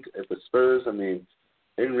to think if the Spurs, they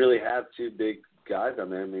didn't really have 2 big guys down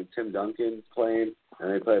there. Tim Duncan's playing,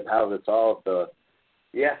 and they play Pau Gasol. So,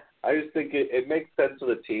 yeah, I just think it makes sense for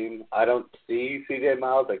the team. I don't see CJ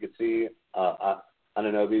Miles. I could see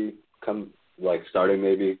Anunoby starting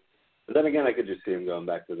maybe. But then again, I could just see him going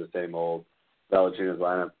back to the same old Valanciunas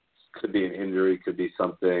lineup. Could be an injury, could be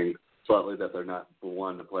something slightly that they're not the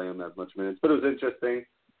one to play him as much minutes. But it was interesting.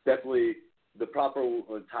 Definitely the proper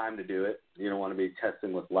time to do it. You don't want to be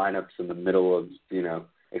testing with lineups in the middle of,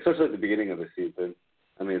 especially at the beginning of the season.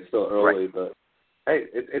 It's still early, right. But hey,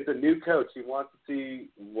 it's a new coach. He wants to see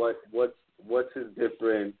what's his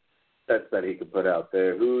different sets that he can put out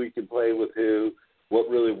there, who he can play with who, what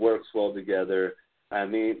really works well together.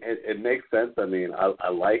 It makes sense. I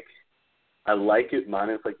like it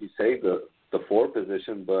minus, like you say, the 4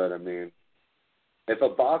 position, but if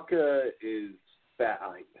Ibaka is fat,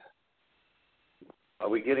 are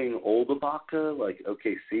we getting old Ibaka, like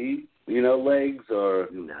OKC, legs, or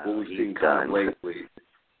what we've seen kind of lately?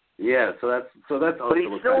 Yeah, so that's also but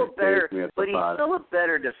he's still a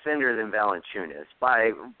better defender than Valanciunas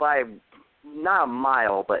by not a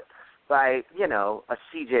mile, but by a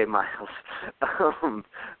CJ Miles.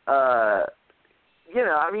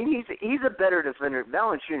 He's a better defender.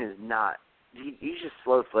 Valanciunas is not. He's just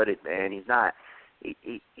slow-footed, man. He's not.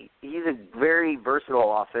 He's a very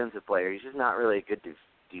versatile offensive player. He's just not really a good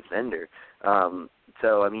defender.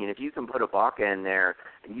 So if you can put Ibaka in there,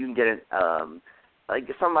 and you can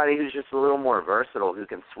get somebody who's just a little more versatile, who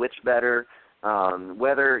can switch better.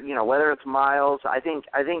 Whether it's Miles, I think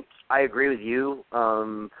I agree with you.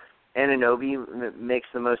 Anunoby makes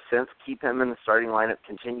the most sense. Keep him in the starting lineup.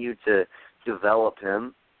 Continue to develop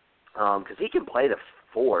him because he can play the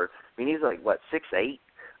 4. He's 6'8",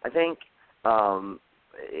 I think.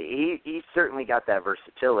 He certainly got that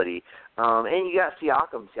versatility. And you got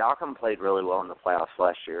Siakam. Siakam played really well in the playoffs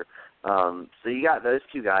last year. So you got those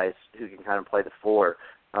 2 guys who can kind of play the 4.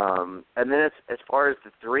 And then as far as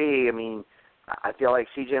the 3, I feel like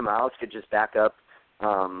C.J. Miles could just back up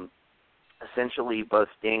essentially both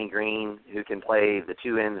Danny Green, who can play the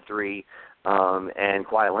 2 and the 3, and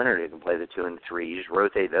Kawhi Leonard, who can play the 2 and the 3. You just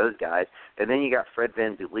rotate those guys. And then you got Fred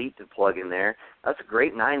VanVleet to plug in there. That's a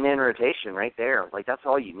great 9-man rotation right there. That's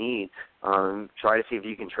all you need. Try to see if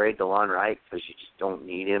you can trade DeLon Wright because you just don't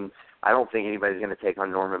need him. I don't think anybody's going to take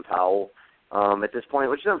on Norman Powell at this point,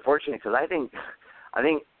 which is unfortunate because I think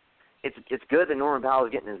it's good that Norman Powell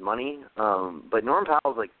is getting his money. But Norman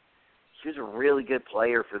Powell's he was a really good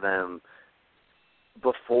player for them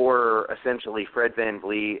before essentially Fred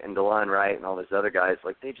VanVleet and DeLon Wright and all those other guys.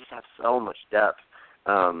 They just have so much depth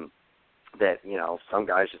that some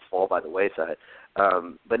guys just fall by the wayside.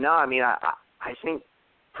 But no, I think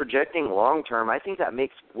projecting long term, I think that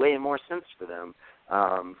makes way more sense for them.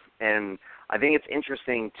 And I think it's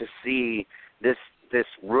interesting to see this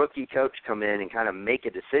rookie coach come in and kind of make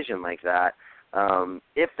a decision like that.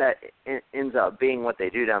 If that ends up being what they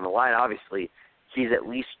do down the line, obviously he's at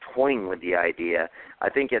least toying with the idea. I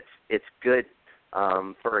think it's good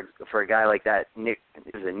for a guy like that. Nick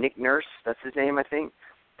Nurse, that's his name, I think,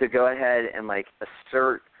 to go ahead and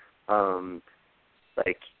assert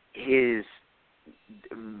his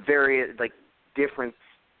various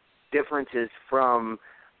differences from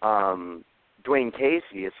Dwayne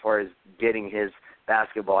Casey as far as getting his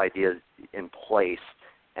basketball ideas in place,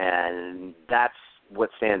 and that's what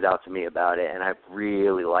stands out to me about it, and I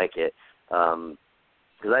really like it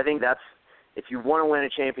because I think if you want to win a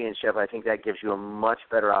championship, I think that gives you a much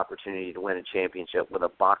better opportunity to win a championship with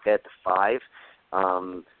Ibaka at the 5.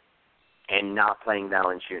 and not playing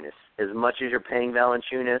Valanciunas. As much as you're paying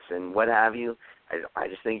Valanciunas and what have you, I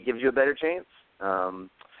just think it gives you a better chance.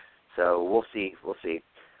 So we'll see.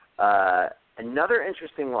 Another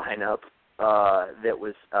interesting lineup that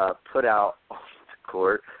was put out off the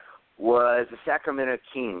court was the Sacramento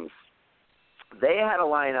Kings. They had a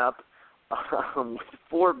lineup with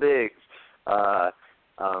 4 bigs.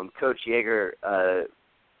 Coach Yeager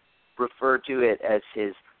referred to it as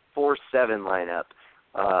his 4-7 lineup.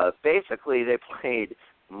 Basically, they played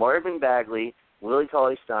Marvin Bagley, Willie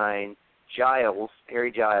Cauley-Stein,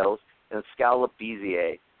 Harry Giles, and Skal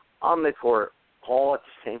Labissière on the court all at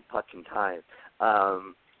the same fucking time.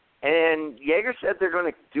 And Yeager said they're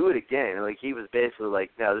going to do it again. Like, he was basically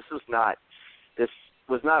like, no, this was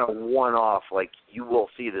not a one-off, like, you will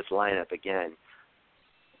see this lineup again.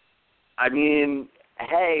 I mean,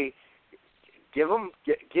 hey, give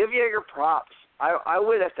Yeager props. I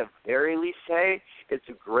would at the very least say it's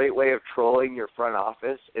a great way of trolling your front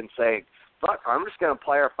office and saying, fuck, I'm just going to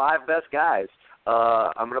play our 5 best guys.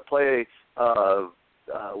 I'm going to play,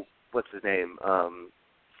 what's his name?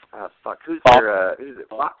 Who's it?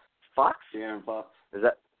 Fox? De'Aaron Fox. Is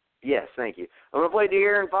that? Yes, thank you. I'm going to play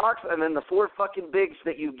De'Aaron Fox and then the 4 fucking bigs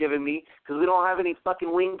that you've given me because we don't have any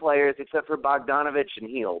fucking wing players except for Bogdanovich and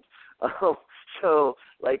Hield. So,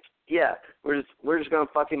 like, yeah, we're just going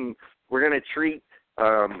to we're going to treat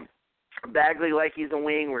Bagley like he's a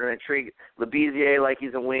wing. We're going to treat Labissière like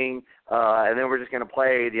he's a wing. And then we're just going to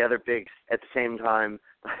play the other bigs at the same time.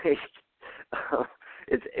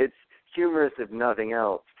 It's humorous if nothing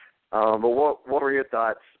else. But what were your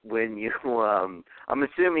thoughts when you I'm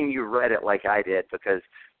assuming you read it like I did because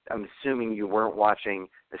I'm assuming you weren't watching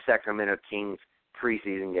the Sacramento Kings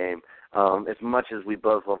preseason game. As much as we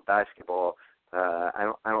both love basketball,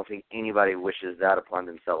 I don't think anybody wishes that upon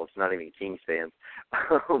themselves, not even Kings fans.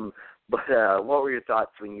 But what were your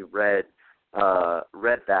thoughts when you read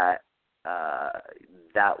that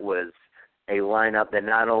that was a lineup that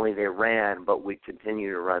not only they ran but would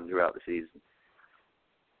continue to run throughout the season?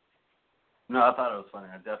 No, I thought it was funny.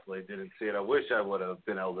 I definitely didn't see it. I wish I would have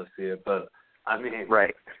been able to see it, but I mean,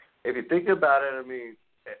 right. If you think about it, I mean,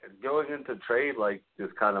 going into trade, like,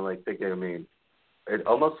 just kind of like thinking, I mean, it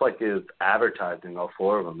almost like is advertising all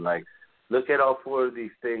 4 of them. Like, look at all 4 of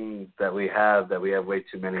these things that we have way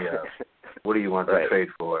too many of. What do you want to trade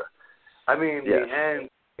for? I mean, in the end,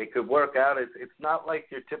 it could work out. It's not like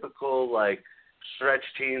your typical, like, stretch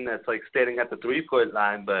team that's, like, standing at the 3-point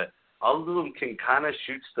line, but all of them can kind of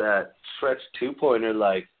shoot that stretch 2-pointer,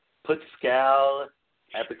 like, put Skal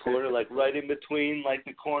at the corner, like, right in between, like,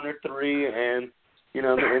 the corner 3 and, you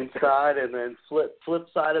know, the inside, and then flip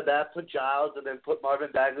side of that, put Giles, and then put Marvin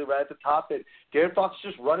Bagley right at the top, and De'Aaron Fox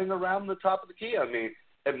just running around the top of the key. I mean,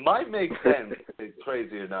 it might make sense, it's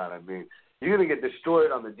crazy or not. I mean, you're going to get destroyed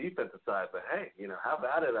on the defensive side, but, hey, you know, how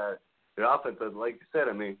bad is that? The offense, like you said,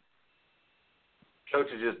 I mean, coach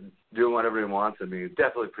is just doing whatever he wants. I mean,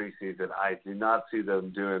 definitely preseason. I do not see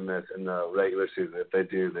them doing this in the regular season. If they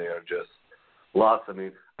do, they are just lost. I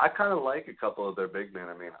mean, I kind of like a couple of their big men.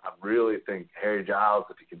 I mean, I really think Harry Giles,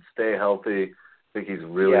 if he can stay healthy, I think he's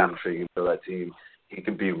really intriguing for that team. He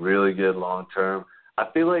can be really good long term. I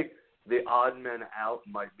feel like the odd men out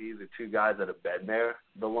might be the 2 guys that have been there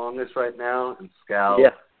the longest right now, and Skal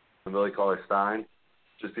and Willie Cauley-Stein,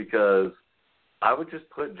 just because I would just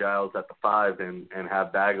put Giles at the 5 and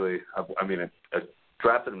have Bagley. I mean, I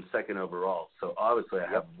drafted him 2nd overall, so obviously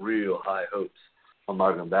I have real high hopes on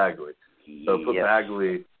Marvin Bagley. So put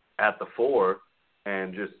Bagley at the 4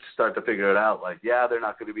 and just start to figure it out. Like, yeah, they're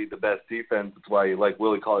not going to be the best defense. That's why you like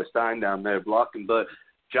Willie Cauley-Stein down there blocking. But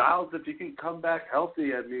Giles, if he can come back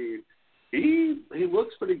healthy, I mean, he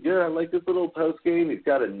looks pretty good. I like this little post game. He's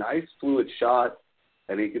got a nice fluid shot,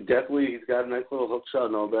 and he's got a nice little hook shot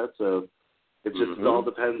and all that. So it just all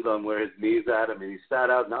depends on where his knee's at. I mean, he sat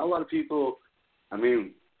out. Not a lot of people. I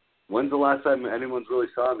mean, when's the last time anyone's really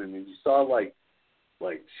saw him? I mean, you saw like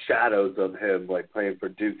shadows of him like playing for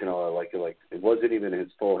Duke and all that. Like it wasn't even his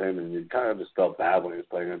full him, and you kind of just felt bad when he was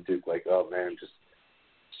playing on Duke. Like, oh man, just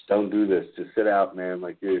don't do this. Just sit out, man.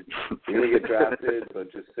 Like you're gonna get drafted,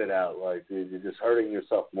 but just sit out. Like dude, you're just hurting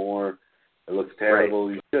yourself more. It looks terrible.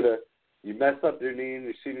 Right. You messed up your knee in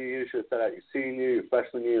your senior year. You should have sat out your senior year, your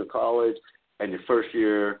freshman year of college, and your first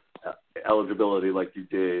year eligibility like you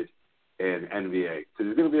did in NBA. Because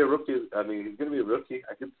he's gonna be a rookie. I mean, he's gonna be a rookie.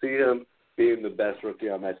 I can see him being the best rookie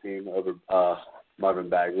on that team over Marvin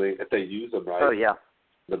Bagley if they use him right. Oh yeah.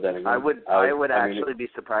 But then again, I would actually be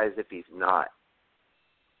surprised if he's not.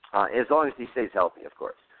 As long as he stays healthy, of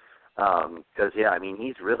course. Because I mean,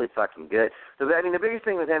 he's really fucking good. So I mean, the biggest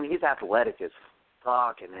thing with him, he's athletic as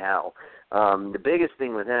fucking hell. The biggest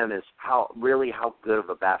thing with him is how good of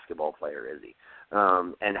a basketball player is he,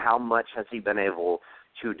 and how much has he been able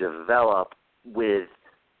to develop with,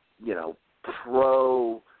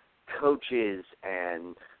 pro coaches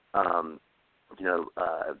and,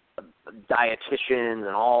 dietitians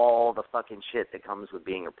and all the fucking shit that comes with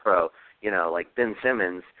being a pro. Like Ben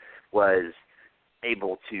Simmons was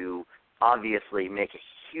able to obviously make a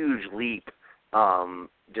huge leap,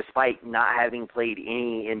 despite not having played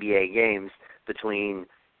any NBA games between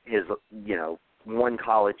his, one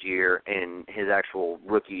college year and his actual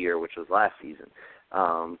rookie year, which was last season.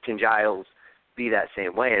 Can Giles be that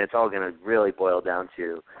same way? And it's all going to really boil down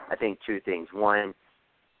to, I think, two things. One,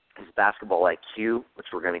 his basketball IQ, which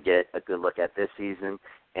we're going to get a good look at this season,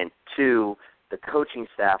 and two, the coaching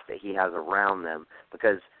staff that he has around them.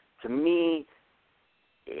 Because to me,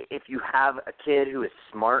 if you have a kid who is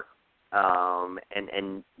smart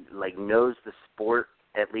and like knows the sport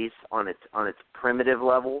at least on its primitive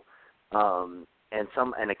level, and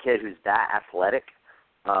a kid who's that athletic,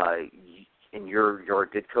 and you're a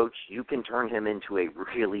good coach, you can turn him into a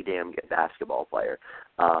really damn good basketball player.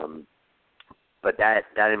 But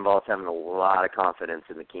that involves having a lot of confidence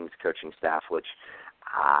in the Kings coaching staff, which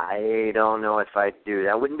I don't know if I do.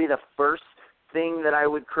 That wouldn't be the first thing that I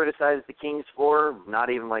would criticize the Kings for, not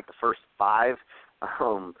even like the first 5.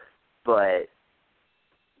 But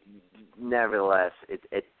nevertheless,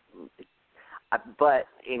 but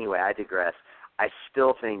anyway, I digress. I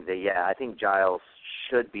still think that, I think Giles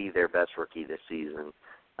should be their best rookie this season.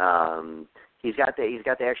 He's got the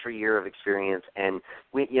extra year of experience, and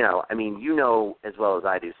we, as well as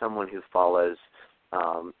I do, someone who follows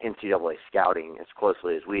NCAA scouting as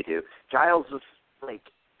closely as we do. Giles was like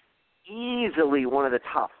easily one of the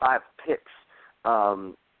top 5 picks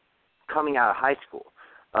coming out of high school,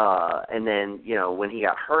 and then when he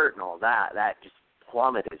got hurt and all that just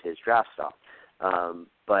plummeted his draft stock.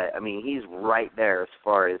 But he's right there as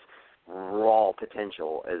far as raw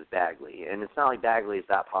potential as Bagley, and it's not like Bagley is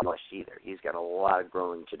that polished either. He's got a lot of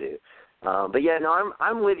growing to do.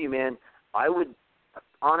 I'm with you, man. I would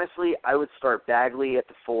start Bagley at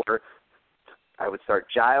the 4. I would start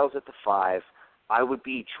Giles at the 5. I would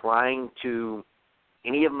be trying to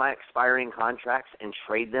any of my expiring contracts and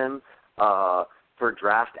trade them for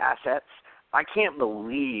draft assets. I can't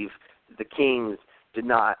believe the Kings did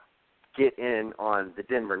not get in on the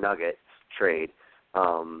Denver Nuggets trade.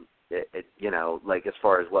 As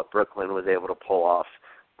far as what Brooklyn was able to pull off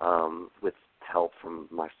with help from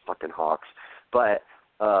my fucking Hawks. But,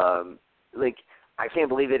 I can't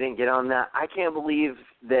believe they didn't get on that. I can't believe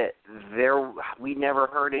that we never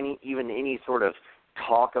heard any sort of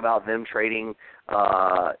talk about them trading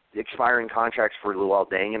expiring contracts for Luol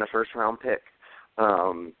Deng in a first-round pick.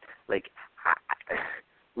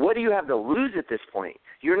 What do you have to lose at this point?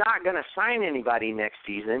 You're not going to sign anybody next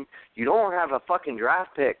season. You don't have a fucking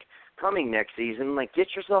draft pick coming next season.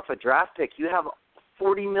 Get yourself a draft pick. You have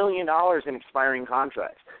 $40 million in expiring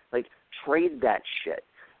contracts. Trade that shit.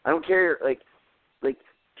 I don't care.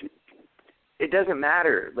 It doesn't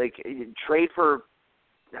matter. Trade for,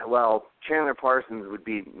 Chandler Parsons would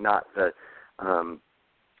be not the,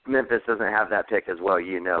 Memphis doesn't have that pick as well.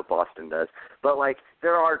 Boston does. But,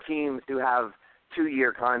 there are teams who have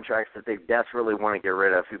 2-year contracts that they desperately want to get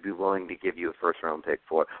rid of who'd be willing to give you a first-round pick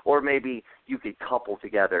for. Or maybe you could couple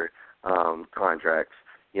together contracts.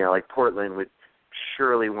 Portland would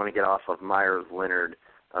surely want to get off of Myers Leonard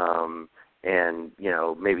and,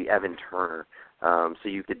 maybe Evan Turner. So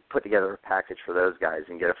you could put together a package for those guys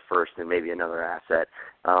and get a first and maybe another asset.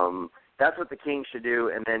 That's what the Kings should do.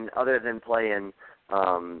 And then other than playing,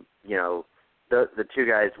 the 2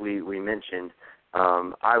 guys we mentioned,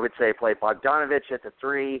 I would say play Bogdanovich at the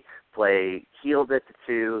 3, play Hield at the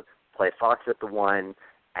 2, play Fox at the 1,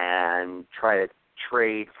 and try to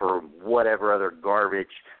trade for whatever other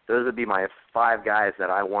garbage. Those would be my 5 guys that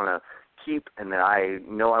I want to keep and that I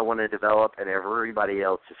know I want to develop, and everybody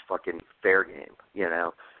else is fucking fair game.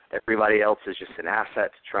 Everybody else is just an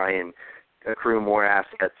asset to try and accrue more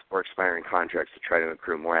assets or expiring contracts to try to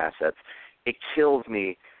accrue more assets. It kills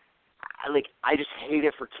me. I just hate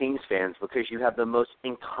it for Kings fans because you have the most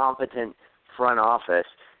incompetent front office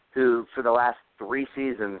who, for the last 3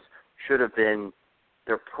 seasons, should have been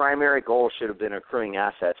their primary goal should have been accruing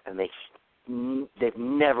assets, and they've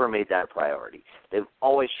never made that a priority. They've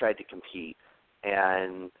always tried to compete,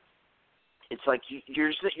 and it's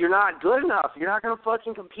you're not good enough. You're not going to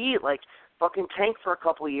fucking compete. Fucking tank for a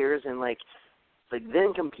couple of years and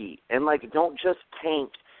then compete. And don't just tank.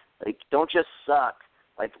 Don't just suck.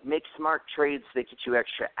 Make smart trades that get you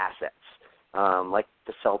extra assets, like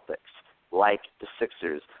the Celtics. like the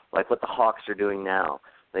Sixers, like what the Hawks are doing now.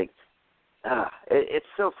 Like, it's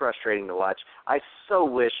so frustrating to watch. I so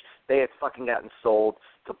wish they had fucking gotten sold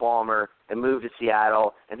to Ballmer and moved to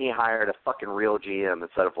Seattle, and he hired a fucking real GM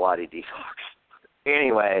instead of Vlade Divac.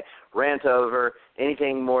 Anyway, rant over.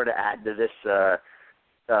 Anything more to add to this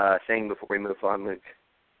thing before we move on, Luke?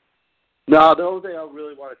 No, the only thing I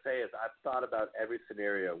really want to say is I've thought about every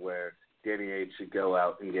scenario where Danny Ainge should go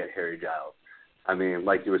out and get Harry Giles. I mean,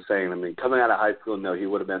 like you were saying, coming out of high school, no, he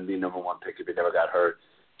would have been the number one pick if he never got hurt.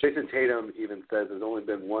 Jason Tatum even says there's only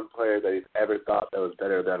been one player that he's ever thought that was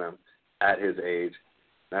better than him at his age.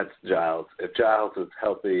 That's Giles. If Giles is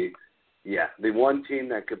healthy, yeah, the one team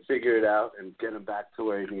that could figure it out and get him back to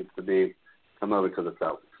where he needs to be, come over to the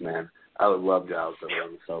Celtics, man. I would love Giles over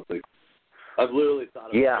on the Celtics. I've literally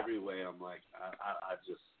thought of every way. I'm like,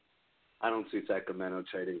 I don't see Sacramento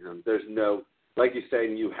trading him. There's no, like you're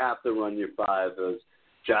saying, you have to run your five as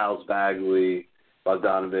Giles, Bagley,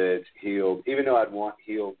 Bogdanovich, Hield. Even though I'd want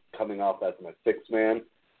Hield coming off as my sixth man,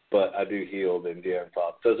 but I do Hield and De'Aaron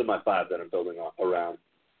Fox. Those are my five that I'm building around.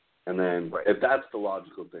 And then if that's the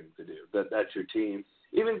logical thing to do, that's your team.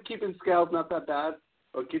 Even keeping Scales not that bad,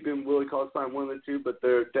 or keeping Willie Cauley-Stein one of the two, but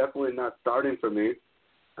they're definitely not starting for me.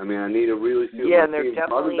 I mean, I need to really see and they're team.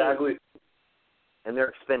 definitely Bagley, and they're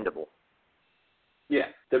expendable. Yeah,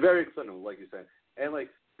 they're very expendable, like you said. And like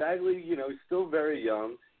Bagley, he's still very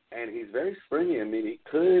young and he's very springy. I mean, he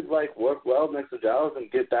could work well next to Giles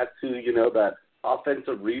and get back to that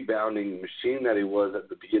offensive rebounding machine that he was at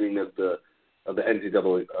the beginning of the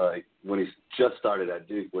NCAA when he just started at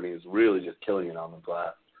Duke, when he was really just killing it on the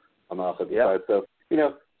glass on the offensive side. So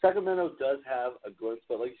Sacramento does have a glimpse,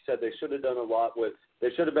 but like you said, they should have done a lot with. They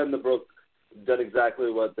should have been the Brook, done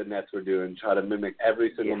exactly what the Nets were doing, try to mimic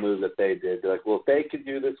every single move that they did. They're like, well, if they can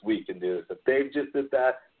do this, we can do this. If they just did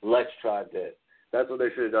that, let's try this. That's what they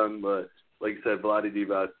should have done. But like you said, Vlade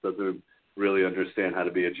Divac doesn't really understand how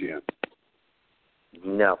to be a GM.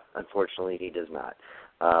 No, unfortunately, he does not.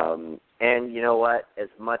 And you know what? As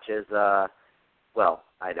much as I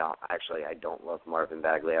don't love Marvin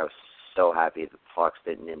Bagley. I was so happy that the Hawks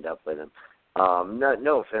didn't end up with him.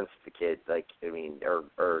 No offense to the kid,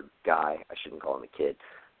 or guy. I shouldn't call him a kid.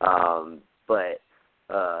 But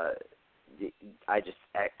I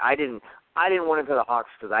didn't want him for the Hawks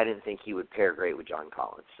because I didn't think he would pair great with John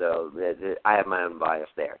Collins. So I have my own bias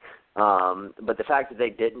there. But the fact that they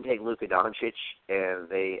didn't take Luka Doncic and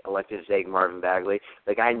they elected to take Marvin Bagley,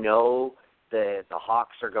 I know that the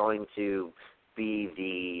Hawks are going to be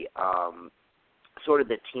the sort of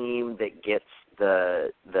the team that gets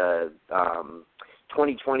the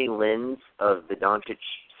 2020 lens of the Doncic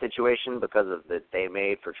situation because of that they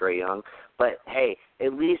made for Trae Young. But hey,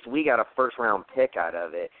 at least we got a first-round pick out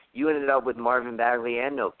of it. You ended up with Marvin Bagley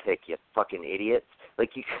and no pick, you fucking idiots.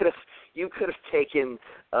 You could have taken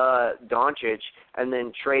Doncic and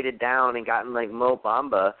then traded down and gotten Mo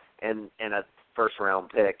Bamba and a first-round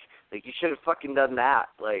pick. You should have fucking done that.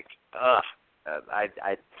 I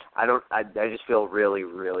just feel really,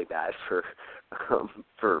 really bad for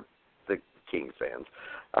the Kings fans.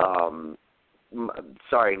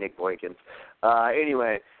 Sorry, Nick Boykins.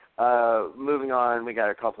 Anyway, moving on, we got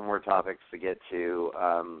a couple more topics to get to.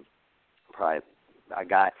 I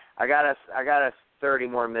got us 30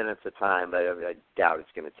 more minutes of time, but I doubt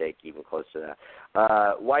it's going to take even close to that.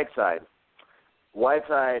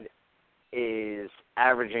 Whiteside is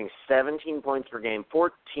averaging 17 points per game,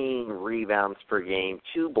 14 rebounds per game,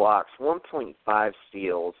 2 blocks, 1.5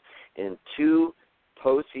 steals in 2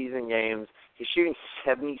 postseason games. He's shooting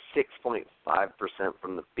 76.5%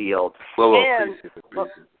 from the field.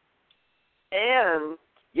 And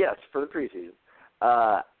yes, for the preseason.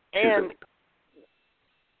 And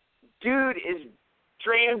dude is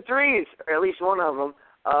draining threes, or at least one of them.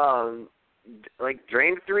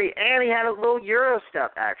 Drained three, and he had a little Euro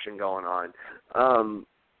step action going on.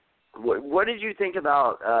 What did you think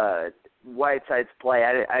about Whiteside's play?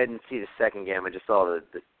 I didn't see the second game. I just saw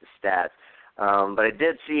the stats. But I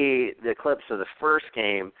did see the clips of the first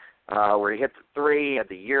game where he hit the three, had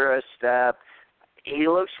the Euro step. He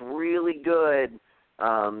looks really good.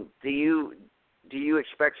 Do you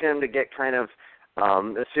expect him to get kind of,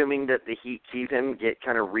 assuming that the Heat keep him, get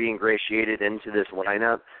kind of re-ingratiated into this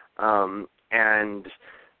lineup? And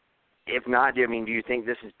if not, do you think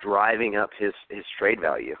this is driving up his trade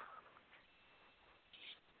value?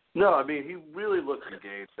 No, he really looks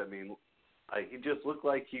engaged. He just looked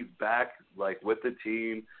like he's back, with the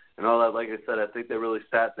team and all that. Like I said, I think they really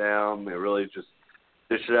sat down. They really just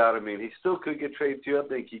dished it out. He still could get traded too. I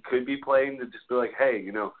think he could be playing to just be like, hey,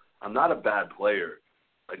 I'm not a bad player.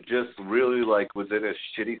 I just really, was in a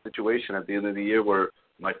shitty situation at the end of the year where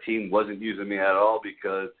my team wasn't using me at all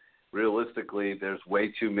because realistically there's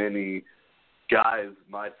way too many guys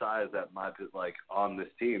my size that might be like on this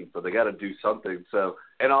team, so they got to do something. So,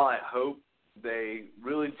 and all I hope they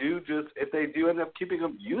really do, just if they do end up keeping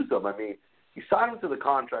him, use them. I mean, you signed him to the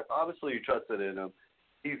contract. Obviously, you trusted in him.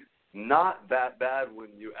 He's not that bad when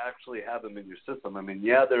you actually have him in your system. I mean,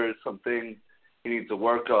 yeah, there is some things he needs to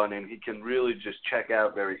work on, and he can really just check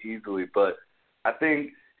out very easily. But I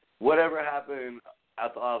think whatever happened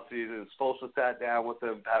at the offseason, Spoelstra sat down with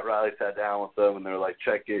them, Pat Riley sat down with them, and they're like,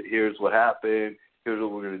 check it, here's what happened, here's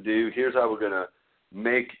what we're going to do, here's how we're going to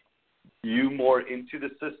make you more into the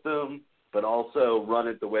system, but also run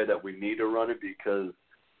it the way that we need to run it because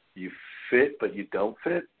you fit, but you don't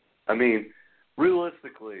fit. I mean,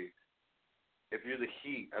 realistically, if you're the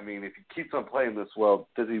Heat, I mean, if he keeps on playing this well,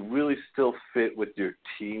 does he really still fit with your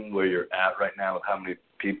team where you're at right now with how many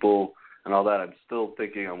people and all that? I'm still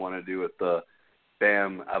thinking I want to do with the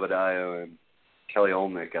Bam Adebayo and Kelly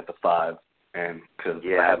Olynyk at the 5, and because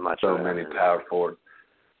I have so many power forwards.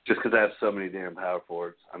 Just because I have so many damn power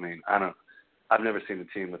forwards. I mean, I've never seen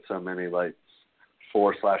a team with so many like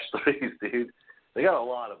 4/3s, dude. They got a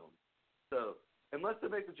lot of them. So unless they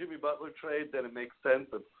make the Jimmy Butler trade, then it makes sense.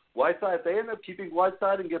 If Whiteside, if they end up keeping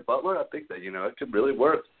Whiteside and get Butler, I think that it could really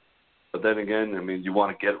work. But then again, I mean, you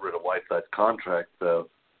want to get rid of Whiteside's contract, so.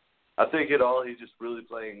 I think he's just really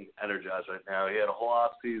playing energized right now. He had a whole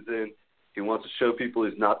off season. He wants to show people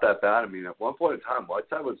he's not that bad. I mean, at one point in time,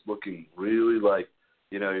 Whiteside was looking really like,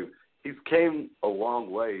 he's came a long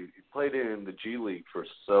way. He played in the G League for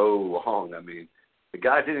so long. I mean, the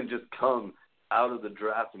guy didn't just come out of the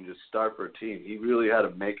draft and just start for a team. He really had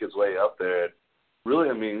to make his way up there. Really,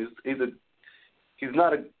 I mean, he's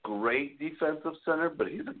not a great defensive center, but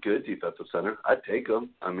he's a good defensive center. I'd take him.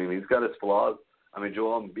 I mean, he's got his flaws. I mean,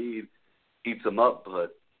 Joel Embiid eats him up,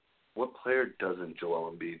 but what player doesn't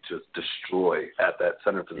Joel Embiid just destroy at that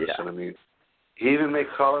center position? Yeah. I mean, he even makes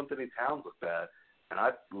Karl Anthony Towns look bad. And I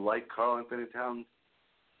like Karl Anthony Towns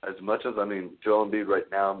as much as, I mean, Joel Embiid right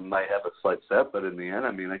now might have a slight step, but in the end,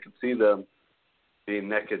 I mean, I can see them being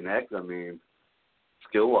neck and neck. I mean,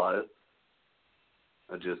 skill-wise,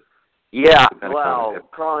 yeah, well,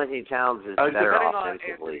 Karl Anthony Towns is better offensively. Depending on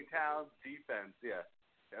Anthony Towns' defense, yeah.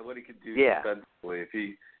 And what he can do defensively,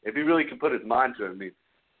 if he really can put his mind to it. I mean,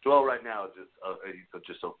 Joel right now is he's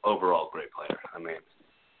just an overall great player. I mean,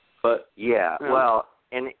 but well,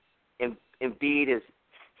 and Embiid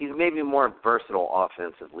he's maybe more versatile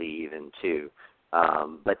offensively even too,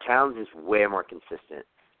 but Towns is way more consistent.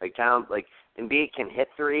 Like Embiid can hit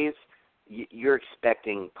threes. You're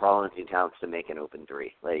expecting Karl Anthony Towns to make an open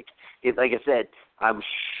three. Like I said, I'm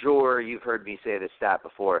sure you've heard me say this stat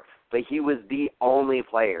before, but he was the only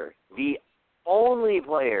player in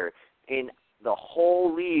the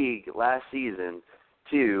whole league last season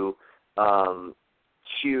to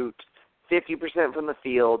shoot 50% from the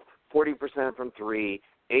field, 40% from three,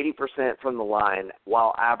 80% from the line,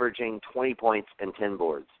 while averaging 20 points and 10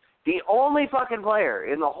 boards. The only fucking player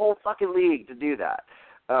in the whole fucking league to do that.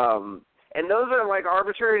 And those are like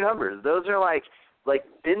arbitrary numbers. Those are like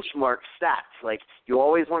benchmark stats. Like you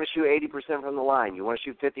always want to shoot 80% from the line. You want to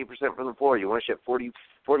shoot 50% from the floor. You want to shoot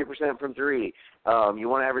 40% from three. You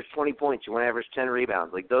want to average 20 points. You want to average 10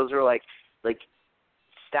 rebounds. Like those are like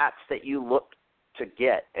stats that you look to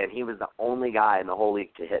get. And he was the only guy in the whole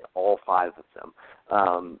league to hit all 5 of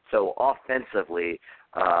them. So offensively,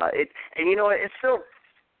 it's still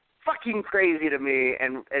fucking crazy to me.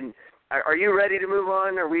 And are you ready to move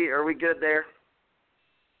on? Are we good there?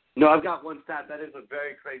 No, I've got one stat. That is a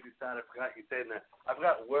very crazy stat. I forgot you saying that. I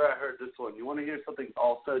forgot where I heard this one. You want to hear something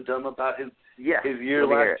also dumb about his year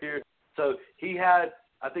last year? So he had,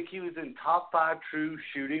 I think he was in top 5 true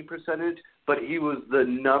shooting percentage, but he was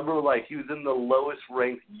he was in the lowest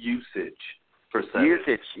ranked usage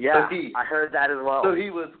percentage. Yeah. So I heard that as well. So he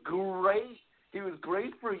was great. He was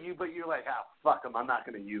great for you, but you're like, fuck him, I'm not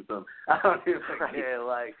going to use him. I don't even care.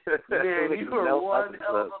 Like, man, you were one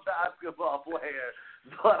hell of a basketball player,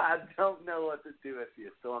 but I don't know what to do with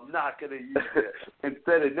you, so I'm not going to use you.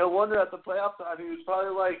 Instead, no wonder at the playoff time he was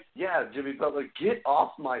probably like, Jimmy Butler, get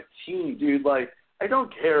off my team, dude. Like, I don't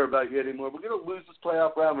care about you anymore. We're going to lose this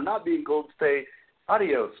playoff round. We're not beating Golden State.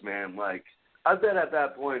 Adios, man. Like, I bet at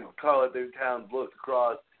that point, Karl Anthony Towns looked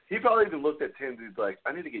across. He probably even looked at Tibbs. He's like,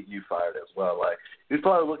 I need to get you fired as well. Like, he's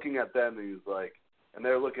probably looking at them, and he's like, and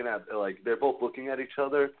they're looking at, like, they're both looking at each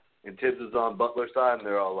other, and Tibbs is on Butler's side, and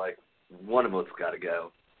they're all like, one of us got to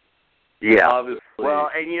go. Yeah. Obviously. Well,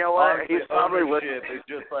 and you know what? He's probably looking. It's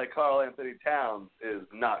just like Karl Anthony Towns is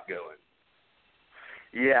not going.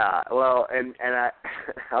 Yeah. Well, and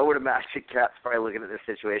I would imagine Cat's probably looking at this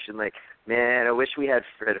situation like, man, I wish we had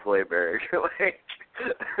Fred Hoiberg.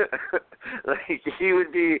 like he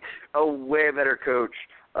would be a way better coach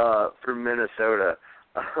for Minnesota,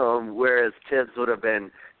 whereas Tibbs would have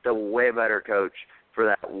been the way better coach for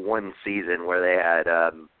that one season where they had,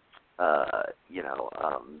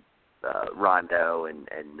 Rondo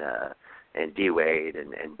and D Wade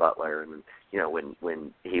and Butler, and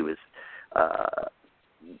when he was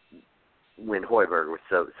when Hoiberg was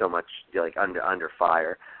so much like under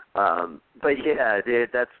fire. But yeah, dude,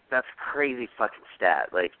 that's crazy fucking stat.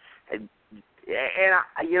 Like, and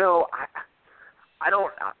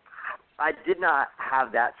I did not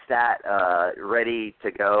have that stat ready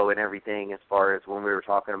to go and everything as far as when we were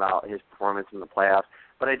talking about his performance in the playoffs.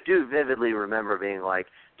 But I do vividly remember being like,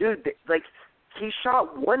 dude, like he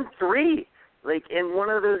shot 1 3 like in one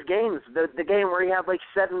of those games, the game where he had like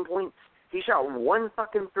 7 points. He shot 1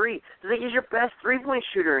 fucking 3. Like he's your best 3-point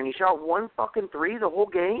shooter, and he shot 1 fucking 3 the whole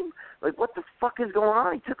game. Like what the fuck is going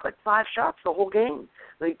on? He took like 5 shots the whole game.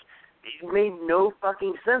 Like it made no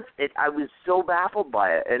fucking sense. I was so baffled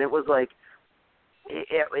by it, and it was like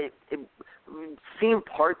it seemed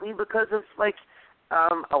partly because of like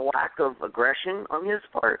a lack of aggression on his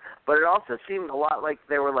part, but it also seemed a lot like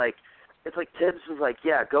they were like, it's like Tibbs was like,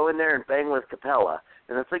 yeah, go in there and bang with Capella,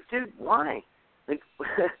 and it's like, dude, why? Like,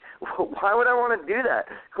 why would I want to do that?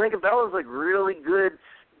 Clint Capella's like really good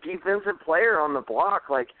defensive player on the block.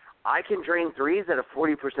 Like, I can drain threes at a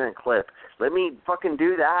 40% clip. Let me fucking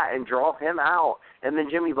do that and draw him out, and then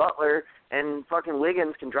Jimmy Butler and fucking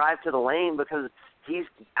Wiggins can drive to the lane because he's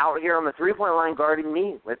out here on the 3-point line guarding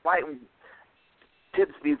me. Like, why?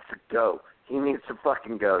 Tibbs needs to go. He needs to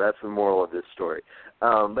fucking go. That's the moral of this story.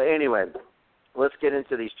 But anyway, let's get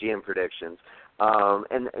into these GM predictions.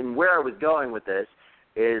 And where I was going with this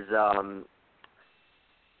is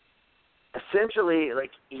essentially,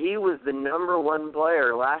 like, he was the number 1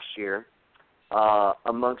 player last year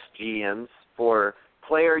amongst GMs for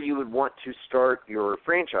player you would want to start your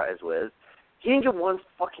franchise with. He didn't get 1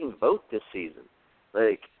 fucking vote this season.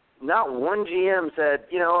 Like, not one GM said,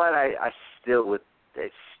 you know what, I still would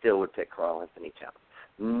pick Karl-Anthony Towns.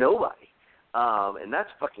 Nobody. And that's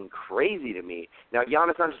fucking crazy to me. Now,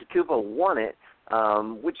 Giannis Antetokounmpo won it,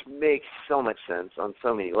 which makes so much sense on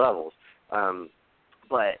so many levels.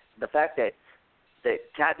 But the fact that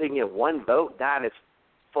Cat didn't get 1 vote, that is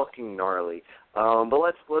fucking gnarly. But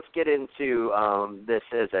let's get into this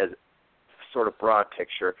as a sort of broad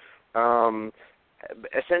picture.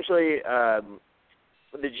 Essentially,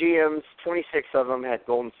 the GMs, 26 of them had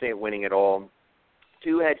Golden State winning it all.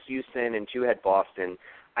 2 had Houston and 2 had Boston.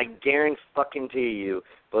 I guarantee fucking to you,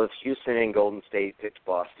 both Houston and Golden State picked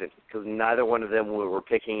Boston because neither one of them were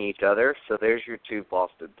picking each other. So there's your 2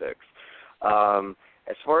 Boston picks.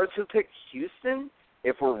 As far as who picked Houston,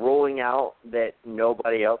 if we're rolling out that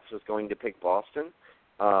nobody else was going to pick Boston,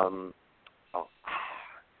 I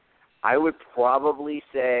would probably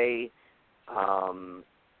say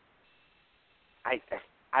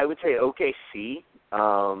I would say OKC.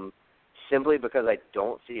 Simply because I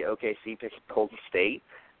don't see OKC picking Golden State.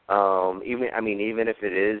 Even if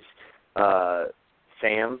it is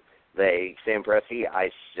Sam Presti, I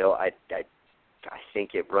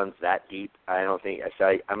think it runs that deep. I don't think so.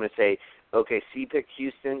 I'm going to say OKC picked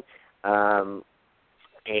Houston, and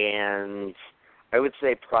I would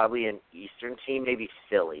say probably an Eastern team, maybe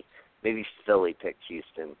Philly. Maybe Philly picked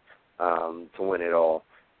Houston to win it all.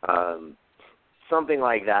 Something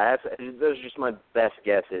like that. Those are just my best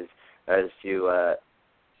guesses as to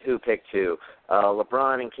who picked who.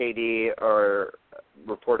 LeBron and KD are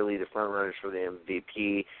reportedly the front runners for the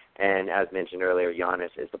MVP, and as mentioned earlier,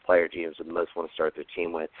 Giannis is the player GMs would most want to start their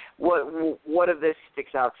team with. What of this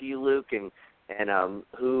sticks out to you, Luke? And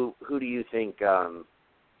who do you think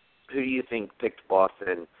picked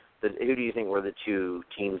Boston? Who do you think were the 2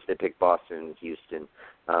 teams that picked Boston and Houston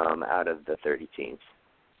out of the 30 teams?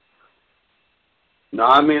 No,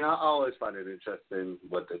 I mean, I always find it interesting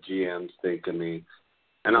what the GMs think of me.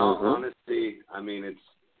 And all honesty, I mean,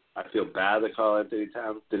 I feel bad that Karl-Anthony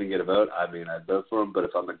Towns didn't get a vote. I mean, I'd vote for him, but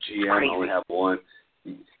if I'm a GM, I only have 1.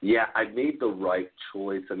 Yeah, I made the right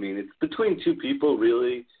choice. I mean, it's between 2 people,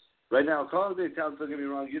 really. Right now, Karl-Anthony Towns, don't get me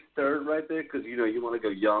wrong, he's 3rd right there because, you want to go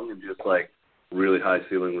young and just, like, really high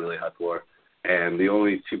ceiling, really high floor. And the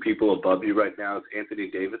only 2 people above you right now is Anthony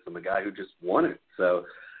Davis and the guy who just won it. So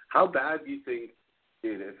how bad do you think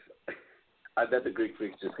I bet the Greek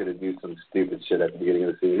Freak's just going to do some stupid shit at the beginning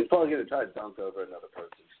of the season. He's probably going to try to dunk over another person.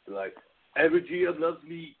 Just be like, every GM loves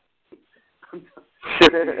me. He's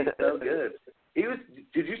so good.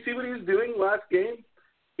 Did you see what he was doing last game?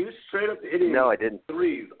 He was straight up hitting I didn't.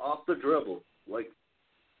 threes off the dribble. Like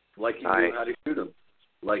he knew how to shoot them.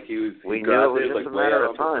 Like he We got knew it was there, just like a matter way of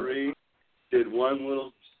out on time. the three, did one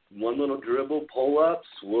little dribble, pull up,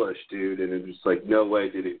 swoosh, dude, and it's just like, no way,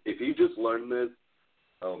 dude. If he just learned this,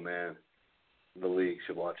 oh man, the league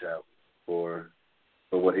should watch out for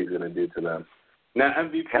what he's gonna do to them. Now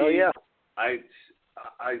MVP, Hell yeah. I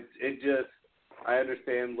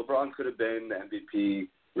understand LeBron could have been the MVP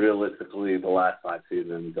realistically the last 5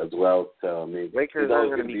 seasons as well. So I mean, Lakers he's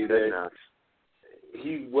aren't always going to be be good there. enough.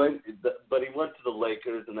 He went to the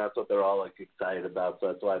Lakers, and that's what they're all like excited about. So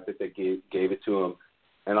that's why I think they gave it to him.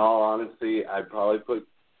 In all honesty, I'd probably put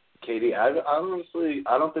KD. I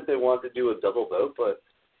don't think they want to do a double vote, but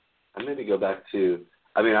I maybe go back to.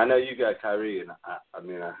 I mean, I know you got Kyrie, and I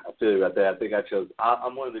feel you about that. I think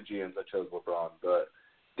I'm one of the GMs. I chose LeBron, but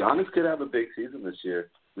Giannis could have a big season this year.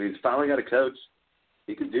 I mean, he's finally got a coach.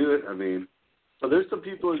 He could do it. I mean, so there's some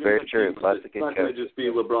people who are very true. it's not going to just be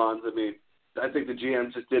LeBron's. I mean, I think the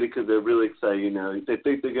GM just did it because they're really excited. You know, they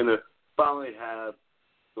think they're going to finally have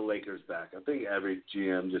the Lakers back. I think every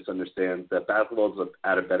GM just understands that basketball's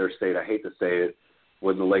at a better state. I hate to say it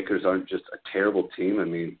when the Lakers aren't just a terrible team. I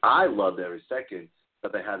mean, I loved every second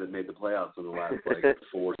that they haven't made the playoffs in the last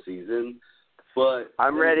 4 seasons. But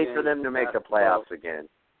I'm ready for them to make the playoffs again.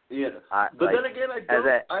 Yeah, then again,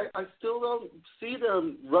 I still don't see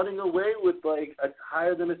them running away with like a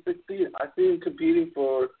higher than a 6 seed. I see them competing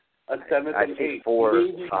for a 7th and 8th. I see 4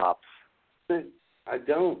 tops. I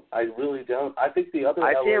don't. I really don't. I think the other.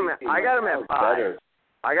 I see him. I got him at 5. Better.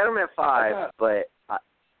 I got him at 5, but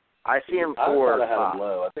I see him 4 or 5. I had him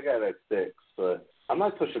low. I think I had him at 6, but I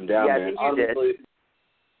might push him down. Yeah, man. I think you Honestly, did.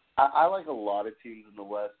 I like a lot of teams in the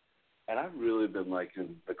West. And I've really been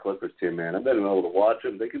liking the Clippers team, man. I've been able to watch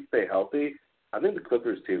them. They can stay healthy. I think the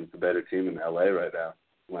Clippers team is the better team in L.A. right now.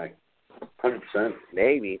 Like, 100%.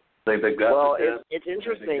 Maybe. They've got well, it's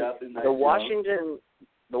interesting. The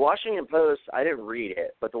Washington Post, I didn't read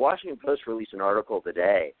it, but the Washington Post released an article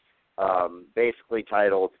today basically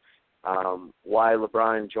titled Why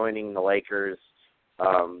LeBron Joining the Lakers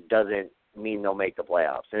Doesn't Mean They'll Make the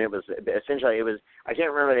Playoffs. And it was essentially, I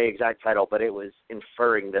can't remember the exact title, but it was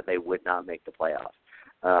inferring that they would not make the playoffs.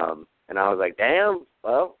 And I was like, damn,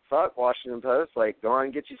 well, fuck, Washington Post, like, go on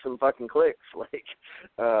and get you some fucking clicks. Like,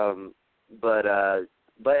 but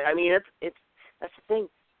I mean, it's that's the thing.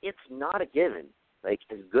 It's not a given. Like,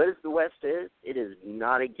 as good as the West is, it is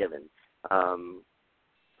not a given.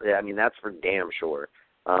 Yeah, I mean, that's for damn sure.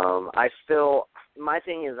 My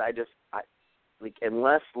thing is, like,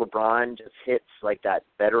 unless LeBron just hits like that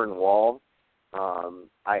veteran wall,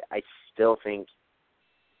 I still think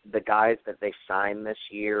the guys that they signed this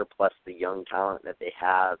year, plus the young talent that they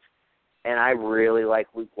have, and I really like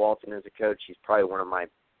Luke Walton as a coach. He's probably one of my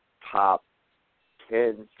top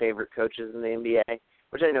 10 favorite coaches in the NBA,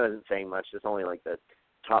 which I know isn't saying much. It's only like the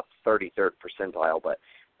top 33rd percentile, but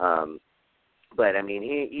I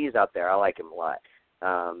mean, he's up there. I like him a lot.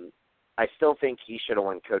 I still think he should have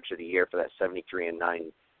won Coach of the Year for that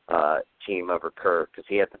 73-9 team over Kerr because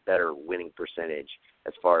he had the better winning percentage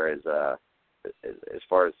as far as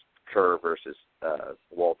Kerr versus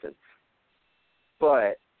Walton.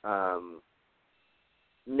 But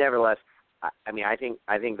nevertheless, I mean, I think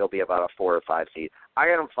they'll be about a 4 or 5 seed. I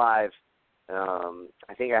got them 5.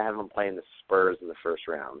 I think I have them playing the Spurs in the first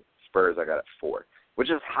round. Spurs I got at 4, which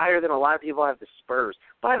is higher than a lot of people have the Spurs.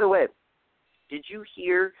 By the way, did you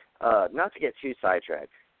hear? Not to get too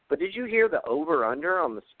sidetracked, but did you hear the over/under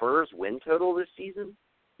on the Spurs win total this season?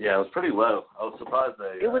 Yeah, it was pretty low. I was surprised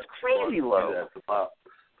they. It was crazy low.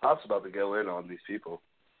 Pop's about to go in on these people.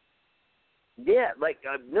 Yeah, like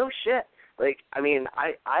no shit. Like, I mean,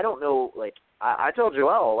 I don't know. Like, I told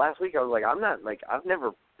Joel last week. I was like, I'm not like I've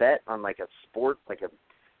never bet on like a sport like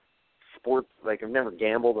I've never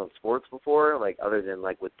gambled on sports before, like other than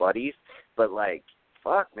like with buddies. But like,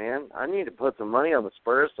 fuck, man, I need to put some money on the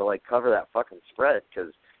Spurs to like cover that fucking spread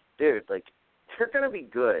because, dude, like they're gonna be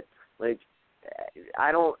good. Like,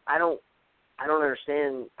 I don't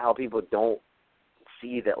understand how people don't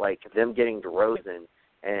see that like them getting DeRozan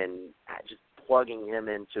and just plugging him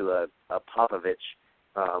into a Popovich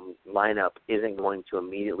lineup isn't going to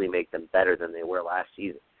immediately make them better than they were last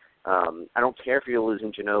season. I don't care if you're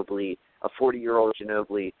losing Ginobili, a 40-year-old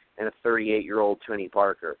Ginobili, and a 38-year-old Tony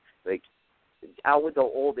Parker. Like, out with the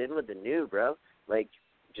old, in with the new, bro. Like,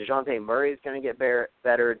 DeJounte Murray's going to get better.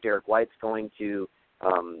 Derek White's going to,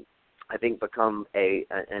 I think, become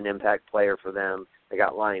an impact player for them. They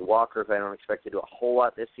got Lonnie Walker, who I don't expect to do a whole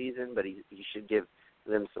lot this season, but he should give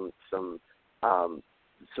them some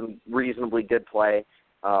reasonably good play.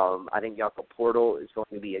 I think Jakob Poeltl is going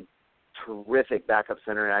to be a terrific backup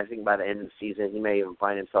center, and I think by the end of the season he may even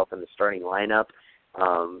find himself in the starting lineup.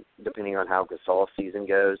 depending on how Gasol's season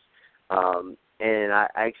goes. And I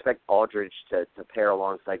expect Aldridge to pair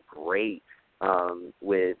alongside great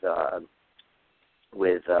with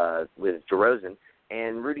DeRozan.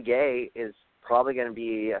 And Rudy Gay is probably going to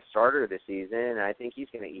be a starter this season, and I think he's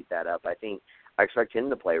going to eat that up. I expect him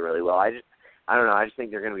to play really well. I don't know. I just think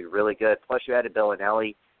they're going to be really good. Plus, you added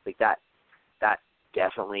Bellinelli. Like that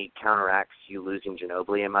definitely counteracts you losing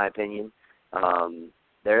Ginobili, in my opinion.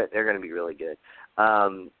 They're going to be really good.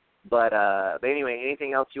 But anyway,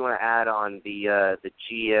 anything else you want to add on the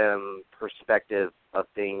GM perspective of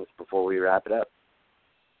things before we wrap it up?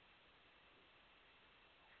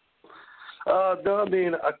 No, I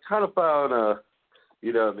mean, I kind of found, I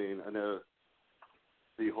know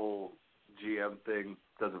the whole GM thing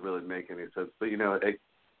doesn't really make any sense, but, it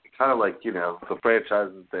kind of like, the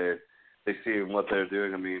franchises, they see what they're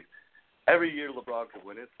doing. I mean, every year LeBron could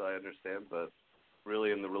win it, so I understand, but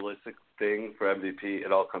really in the realistic thing for MVP,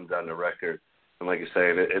 it all comes down to record. And like you're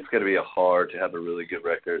saying, it's going to be hard to have a really good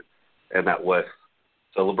record in that West.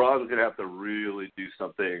 So LeBron's going to have to really do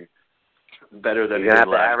something better than he did last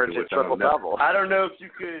year. Average a triple-double. I don't know if you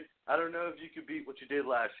could beat what you did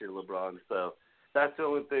last year, LeBron. So that's the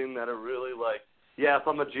only thing that I really like. Yeah, if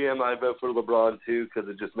I'm a GM, I vote for LeBron too because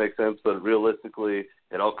it just makes sense. But realistically,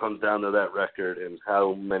 it all comes down to that record and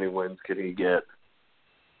how many wins can he get.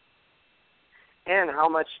 And how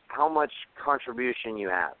much contribution you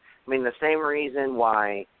have. I mean, the same reason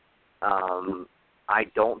why I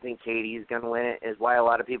don't think KD's going to win it is why a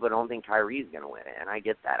lot of people don't think Kyrie's going to win it, and I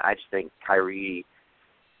get that. I just think Kyrie,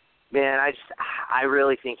 man, I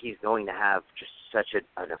really think he's going to have just such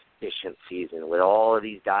an efficient season with all of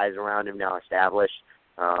these guys around him now established.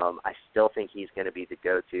 I still think he's going to be the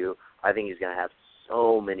go-to. I think he's going to have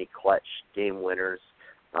so many clutch game winners.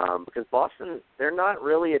 Because Boston, they're not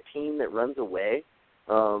really a team that runs away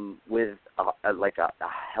with a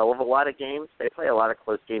hell of a lot of games. They play a lot of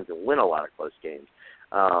close games and win a lot of close games.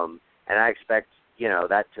 And I expect,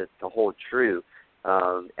 that to hold true.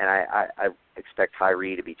 And I expect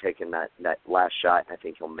Kyrie to be taking that last shot, and I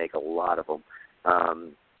think he'll make a lot of them.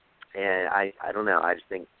 And I don't know. I just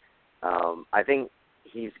think I think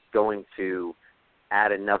he's going to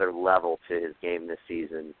add another level to his game this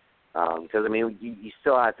season. Because, you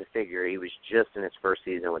still have to figure he was just in his first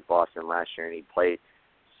season with Boston last year, and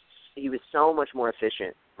he was so much more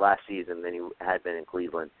efficient last season than he had been in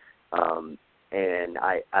Cleveland. And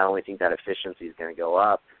I only think that efficiency is going to go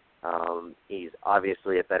up. He's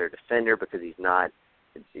obviously a better defender because he's not,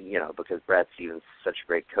 because Brad Stevens is such a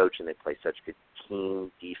great coach and they play such good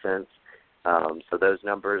team defense. So those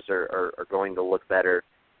numbers are going to look better.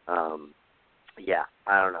 Yeah,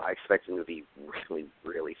 I don't know. I expect him to be really,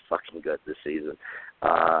 really fucking good this season.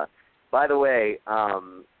 By the way,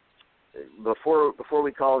 before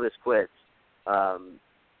we call this quits,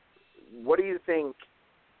 what do you think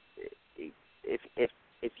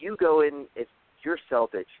if you go in, if you're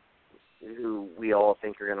Celtics, who we all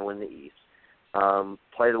think are going to win the East,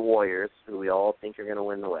 play the Warriors, who we all think are going to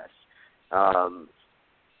win the West,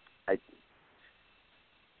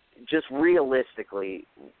 just realistically,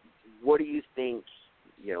 what do you think,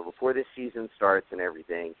 before this season starts and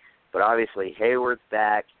everything, but obviously Hayward's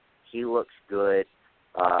back, he looks good,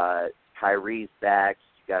 Kyrie's back,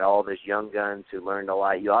 you got all those young guns who learned a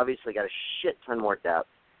lot, you obviously got a shit ton more depth,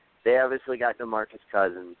 they obviously got DeMarcus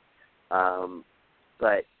Cousins,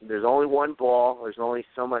 but there's only one ball, there's only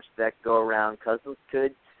so much that can go around. Cousins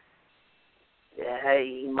could,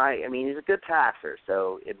 he might, he's a good passer,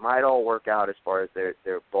 so it might all work out as far as their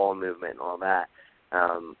ball movement and all that.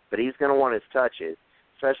 But he's going to want his touches,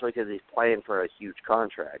 especially because he's playing for a huge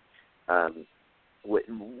contract.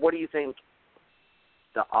 What do you think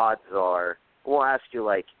the odds are? We'll ask you,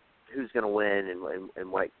 who's going to win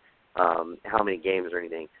and what, how many games or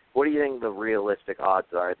anything. What do you think the realistic odds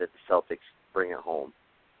are that the Celtics bring it home?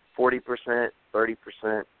 40%,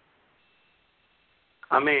 30%?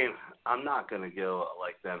 I'm not going to go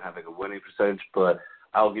like them having a winning percentage, but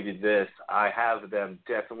I'll give you this. I have them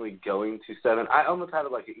definitely going to 7. I almost had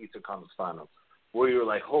it like an Eastern Conference Finals where you were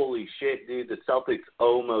like, holy shit, dude, the Celtics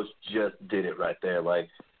almost just did it right there.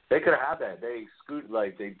 They could have had that. They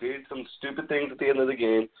did some stupid things at the end of the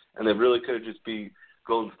game, and they really could have just beat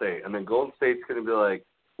Golden State. And then Golden State's going to be like,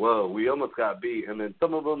 whoa, we almost got beat. And then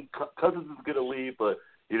some of them, Cousins is going to leave, but,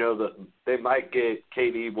 they might get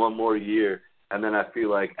KD one more year. And then I feel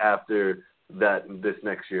like after that, this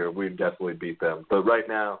next year, we'd definitely beat them. But right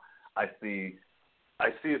now, I see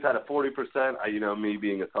us at a 40%. Me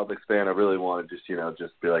being a Celtics fan, I really want to just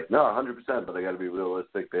be like, no, 100%. But I got to be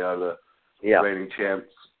realistic. They are the reigning champs,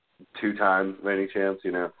 2-time reigning champs.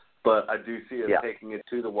 But I do see us taking it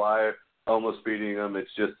to the wire. almost beating them.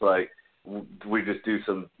 It's just like we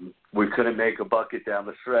couldn't make a bucket down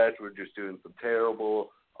the stretch. We're just doing some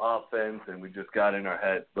terrible offense, and we just got in our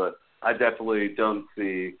heads. But I definitely don't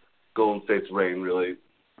see Golden State's reign really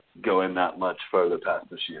going that much further past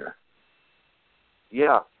this year.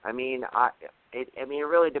 Yeah, I mean, it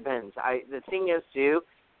really depends. The thing is, too,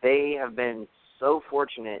 they have been so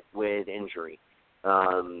fortunate with injury.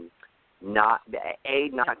 Not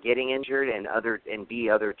getting injured, and B,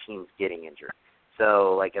 other teams getting injured.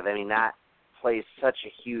 So, that plays such a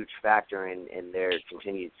huge factor in their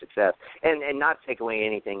continued success. And not take away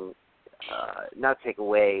anything, not take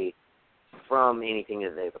away from anything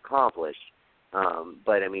that they've accomplished.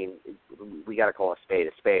 But, I mean, we got to call a spade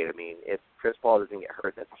a spade. I mean, if Chris Paul doesn't get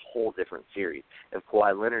hurt, that's a whole different series. If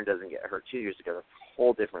Kawhi Leonard doesn't get hurt 2 years ago, that's a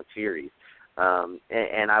whole different series.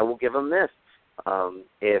 And I will give them this.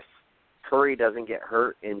 If Curry doesn't get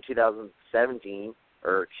hurt in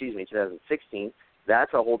 2016,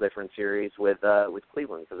 that's a whole different series with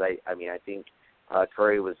Cleveland, because I think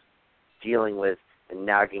Curry was dealing with a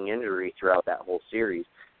nagging injury throughout that whole series.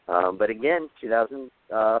 But again,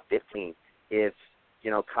 2015, if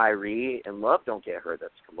Kyrie and Love don't get hurt,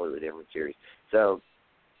 that's a completely different series. So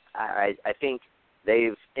I think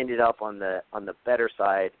they've ended up on the better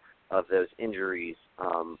side of those injuries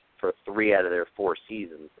for 3 out of their 4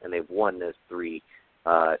 seasons, and they've won those 3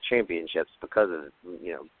 championships because of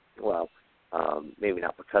maybe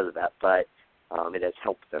not because of that, but it has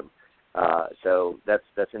helped them. So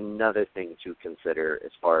that's another thing to consider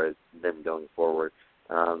as far as them going forward.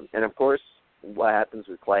 And of course, what happens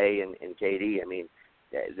with Clay and KD? I mean,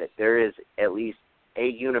 that there is at least a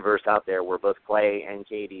universe out there where both Clay and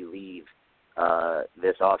KD leave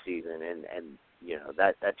this offseason, and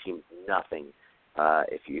that team's nothing.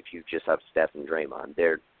 If you just have Steph and Draymond,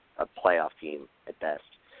 they're a playoff team at best.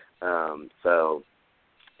 So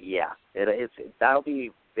yeah, that'll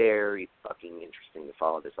be very fucking interesting to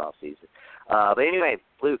follow this offseason. But anyway,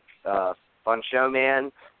 Luke, fun show,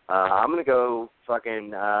 man. I'm gonna go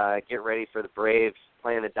fucking get ready for the Braves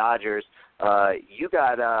playing the Dodgers. You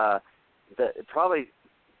got probably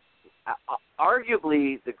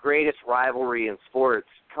arguably the greatest rivalry in sports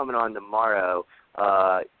coming on tomorrow.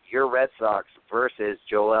 Your Red Sox versus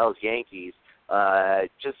Joel's Yankees.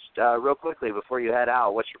 Just real quickly before you head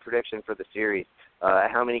out, what's your prediction for the series?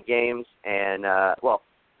 How many games? And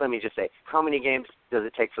let me just say, how many games does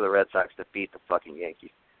it take for the Red Sox to beat the fucking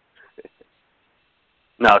Yankees?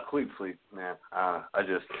 No, clean sweep, man. I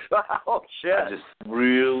just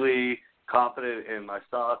really confident in my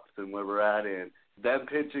Sox and where we're at, and them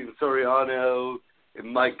pitching Soriano, it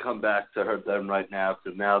might come back to hurt them right now,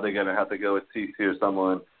 because now they're gonna have to go with CC or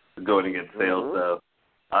someone going against Sales. Mm-hmm. So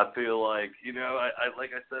I feel like,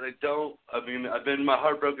 like I said, I've been my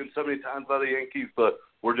heart broken so many times by the Yankees, but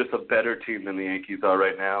we're just a better team than the Yankees are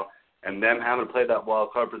right now, and them having to play that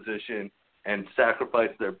wild card position and sacrifice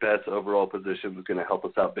their best overall position is going to help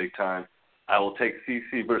us out big time. I will take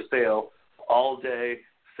CC versus Sale all day.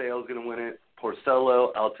 Sale's going to win it.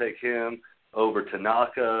 Porcello, I'll take him over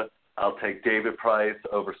Tanaka. I'll take David Price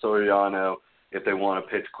over Soriano if they want to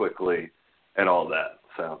pitch quickly and all that.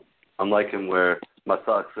 So I'm liking where my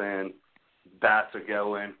Sox fan bats are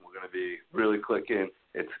going. We're going to be really clicking.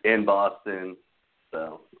 It's in Boston,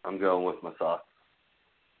 so I'm going with my Sox.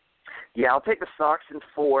 Yeah, I'll take the Sox in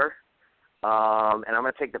 4. And I'm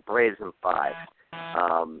going to take the Braves in 5.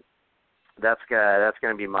 That's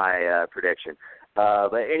going to be my prediction.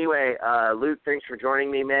 But anyway, Luke, thanks for joining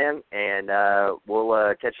me, man, and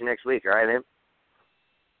we'll catch you next week. All right, man?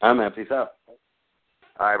 All right, man. Peace out.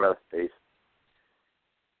 All right, brother. Peace.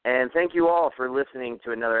 And thank you all for listening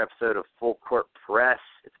to another episode of Full Court Press.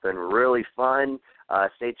 It's been really fun.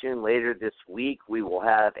 Stay tuned. Later this week, we will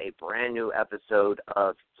have a brand new episode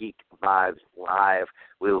of Geek Vibes Live.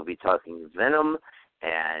 We will be talking Venom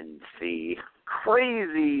and the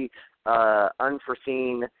crazy,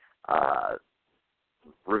 unforeseen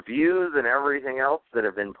reviews and everything else that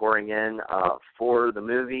have been pouring in for the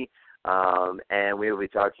movie. And we will be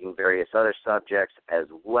talking various other subjects as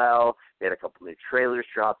well. We had a couple new trailers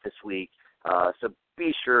dropped this week. So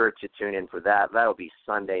be sure to tune in for that. That'll be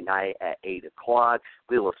Sunday night at 8 o'clock.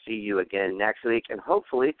 We will see you again next week, and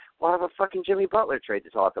hopefully we'll have a fucking Jimmy Butler trade to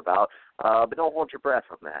talk about. But don't hold your breath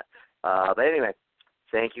on that. But anyway,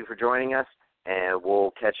 thank you for joining us, and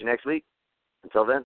we'll catch you next week. Until then.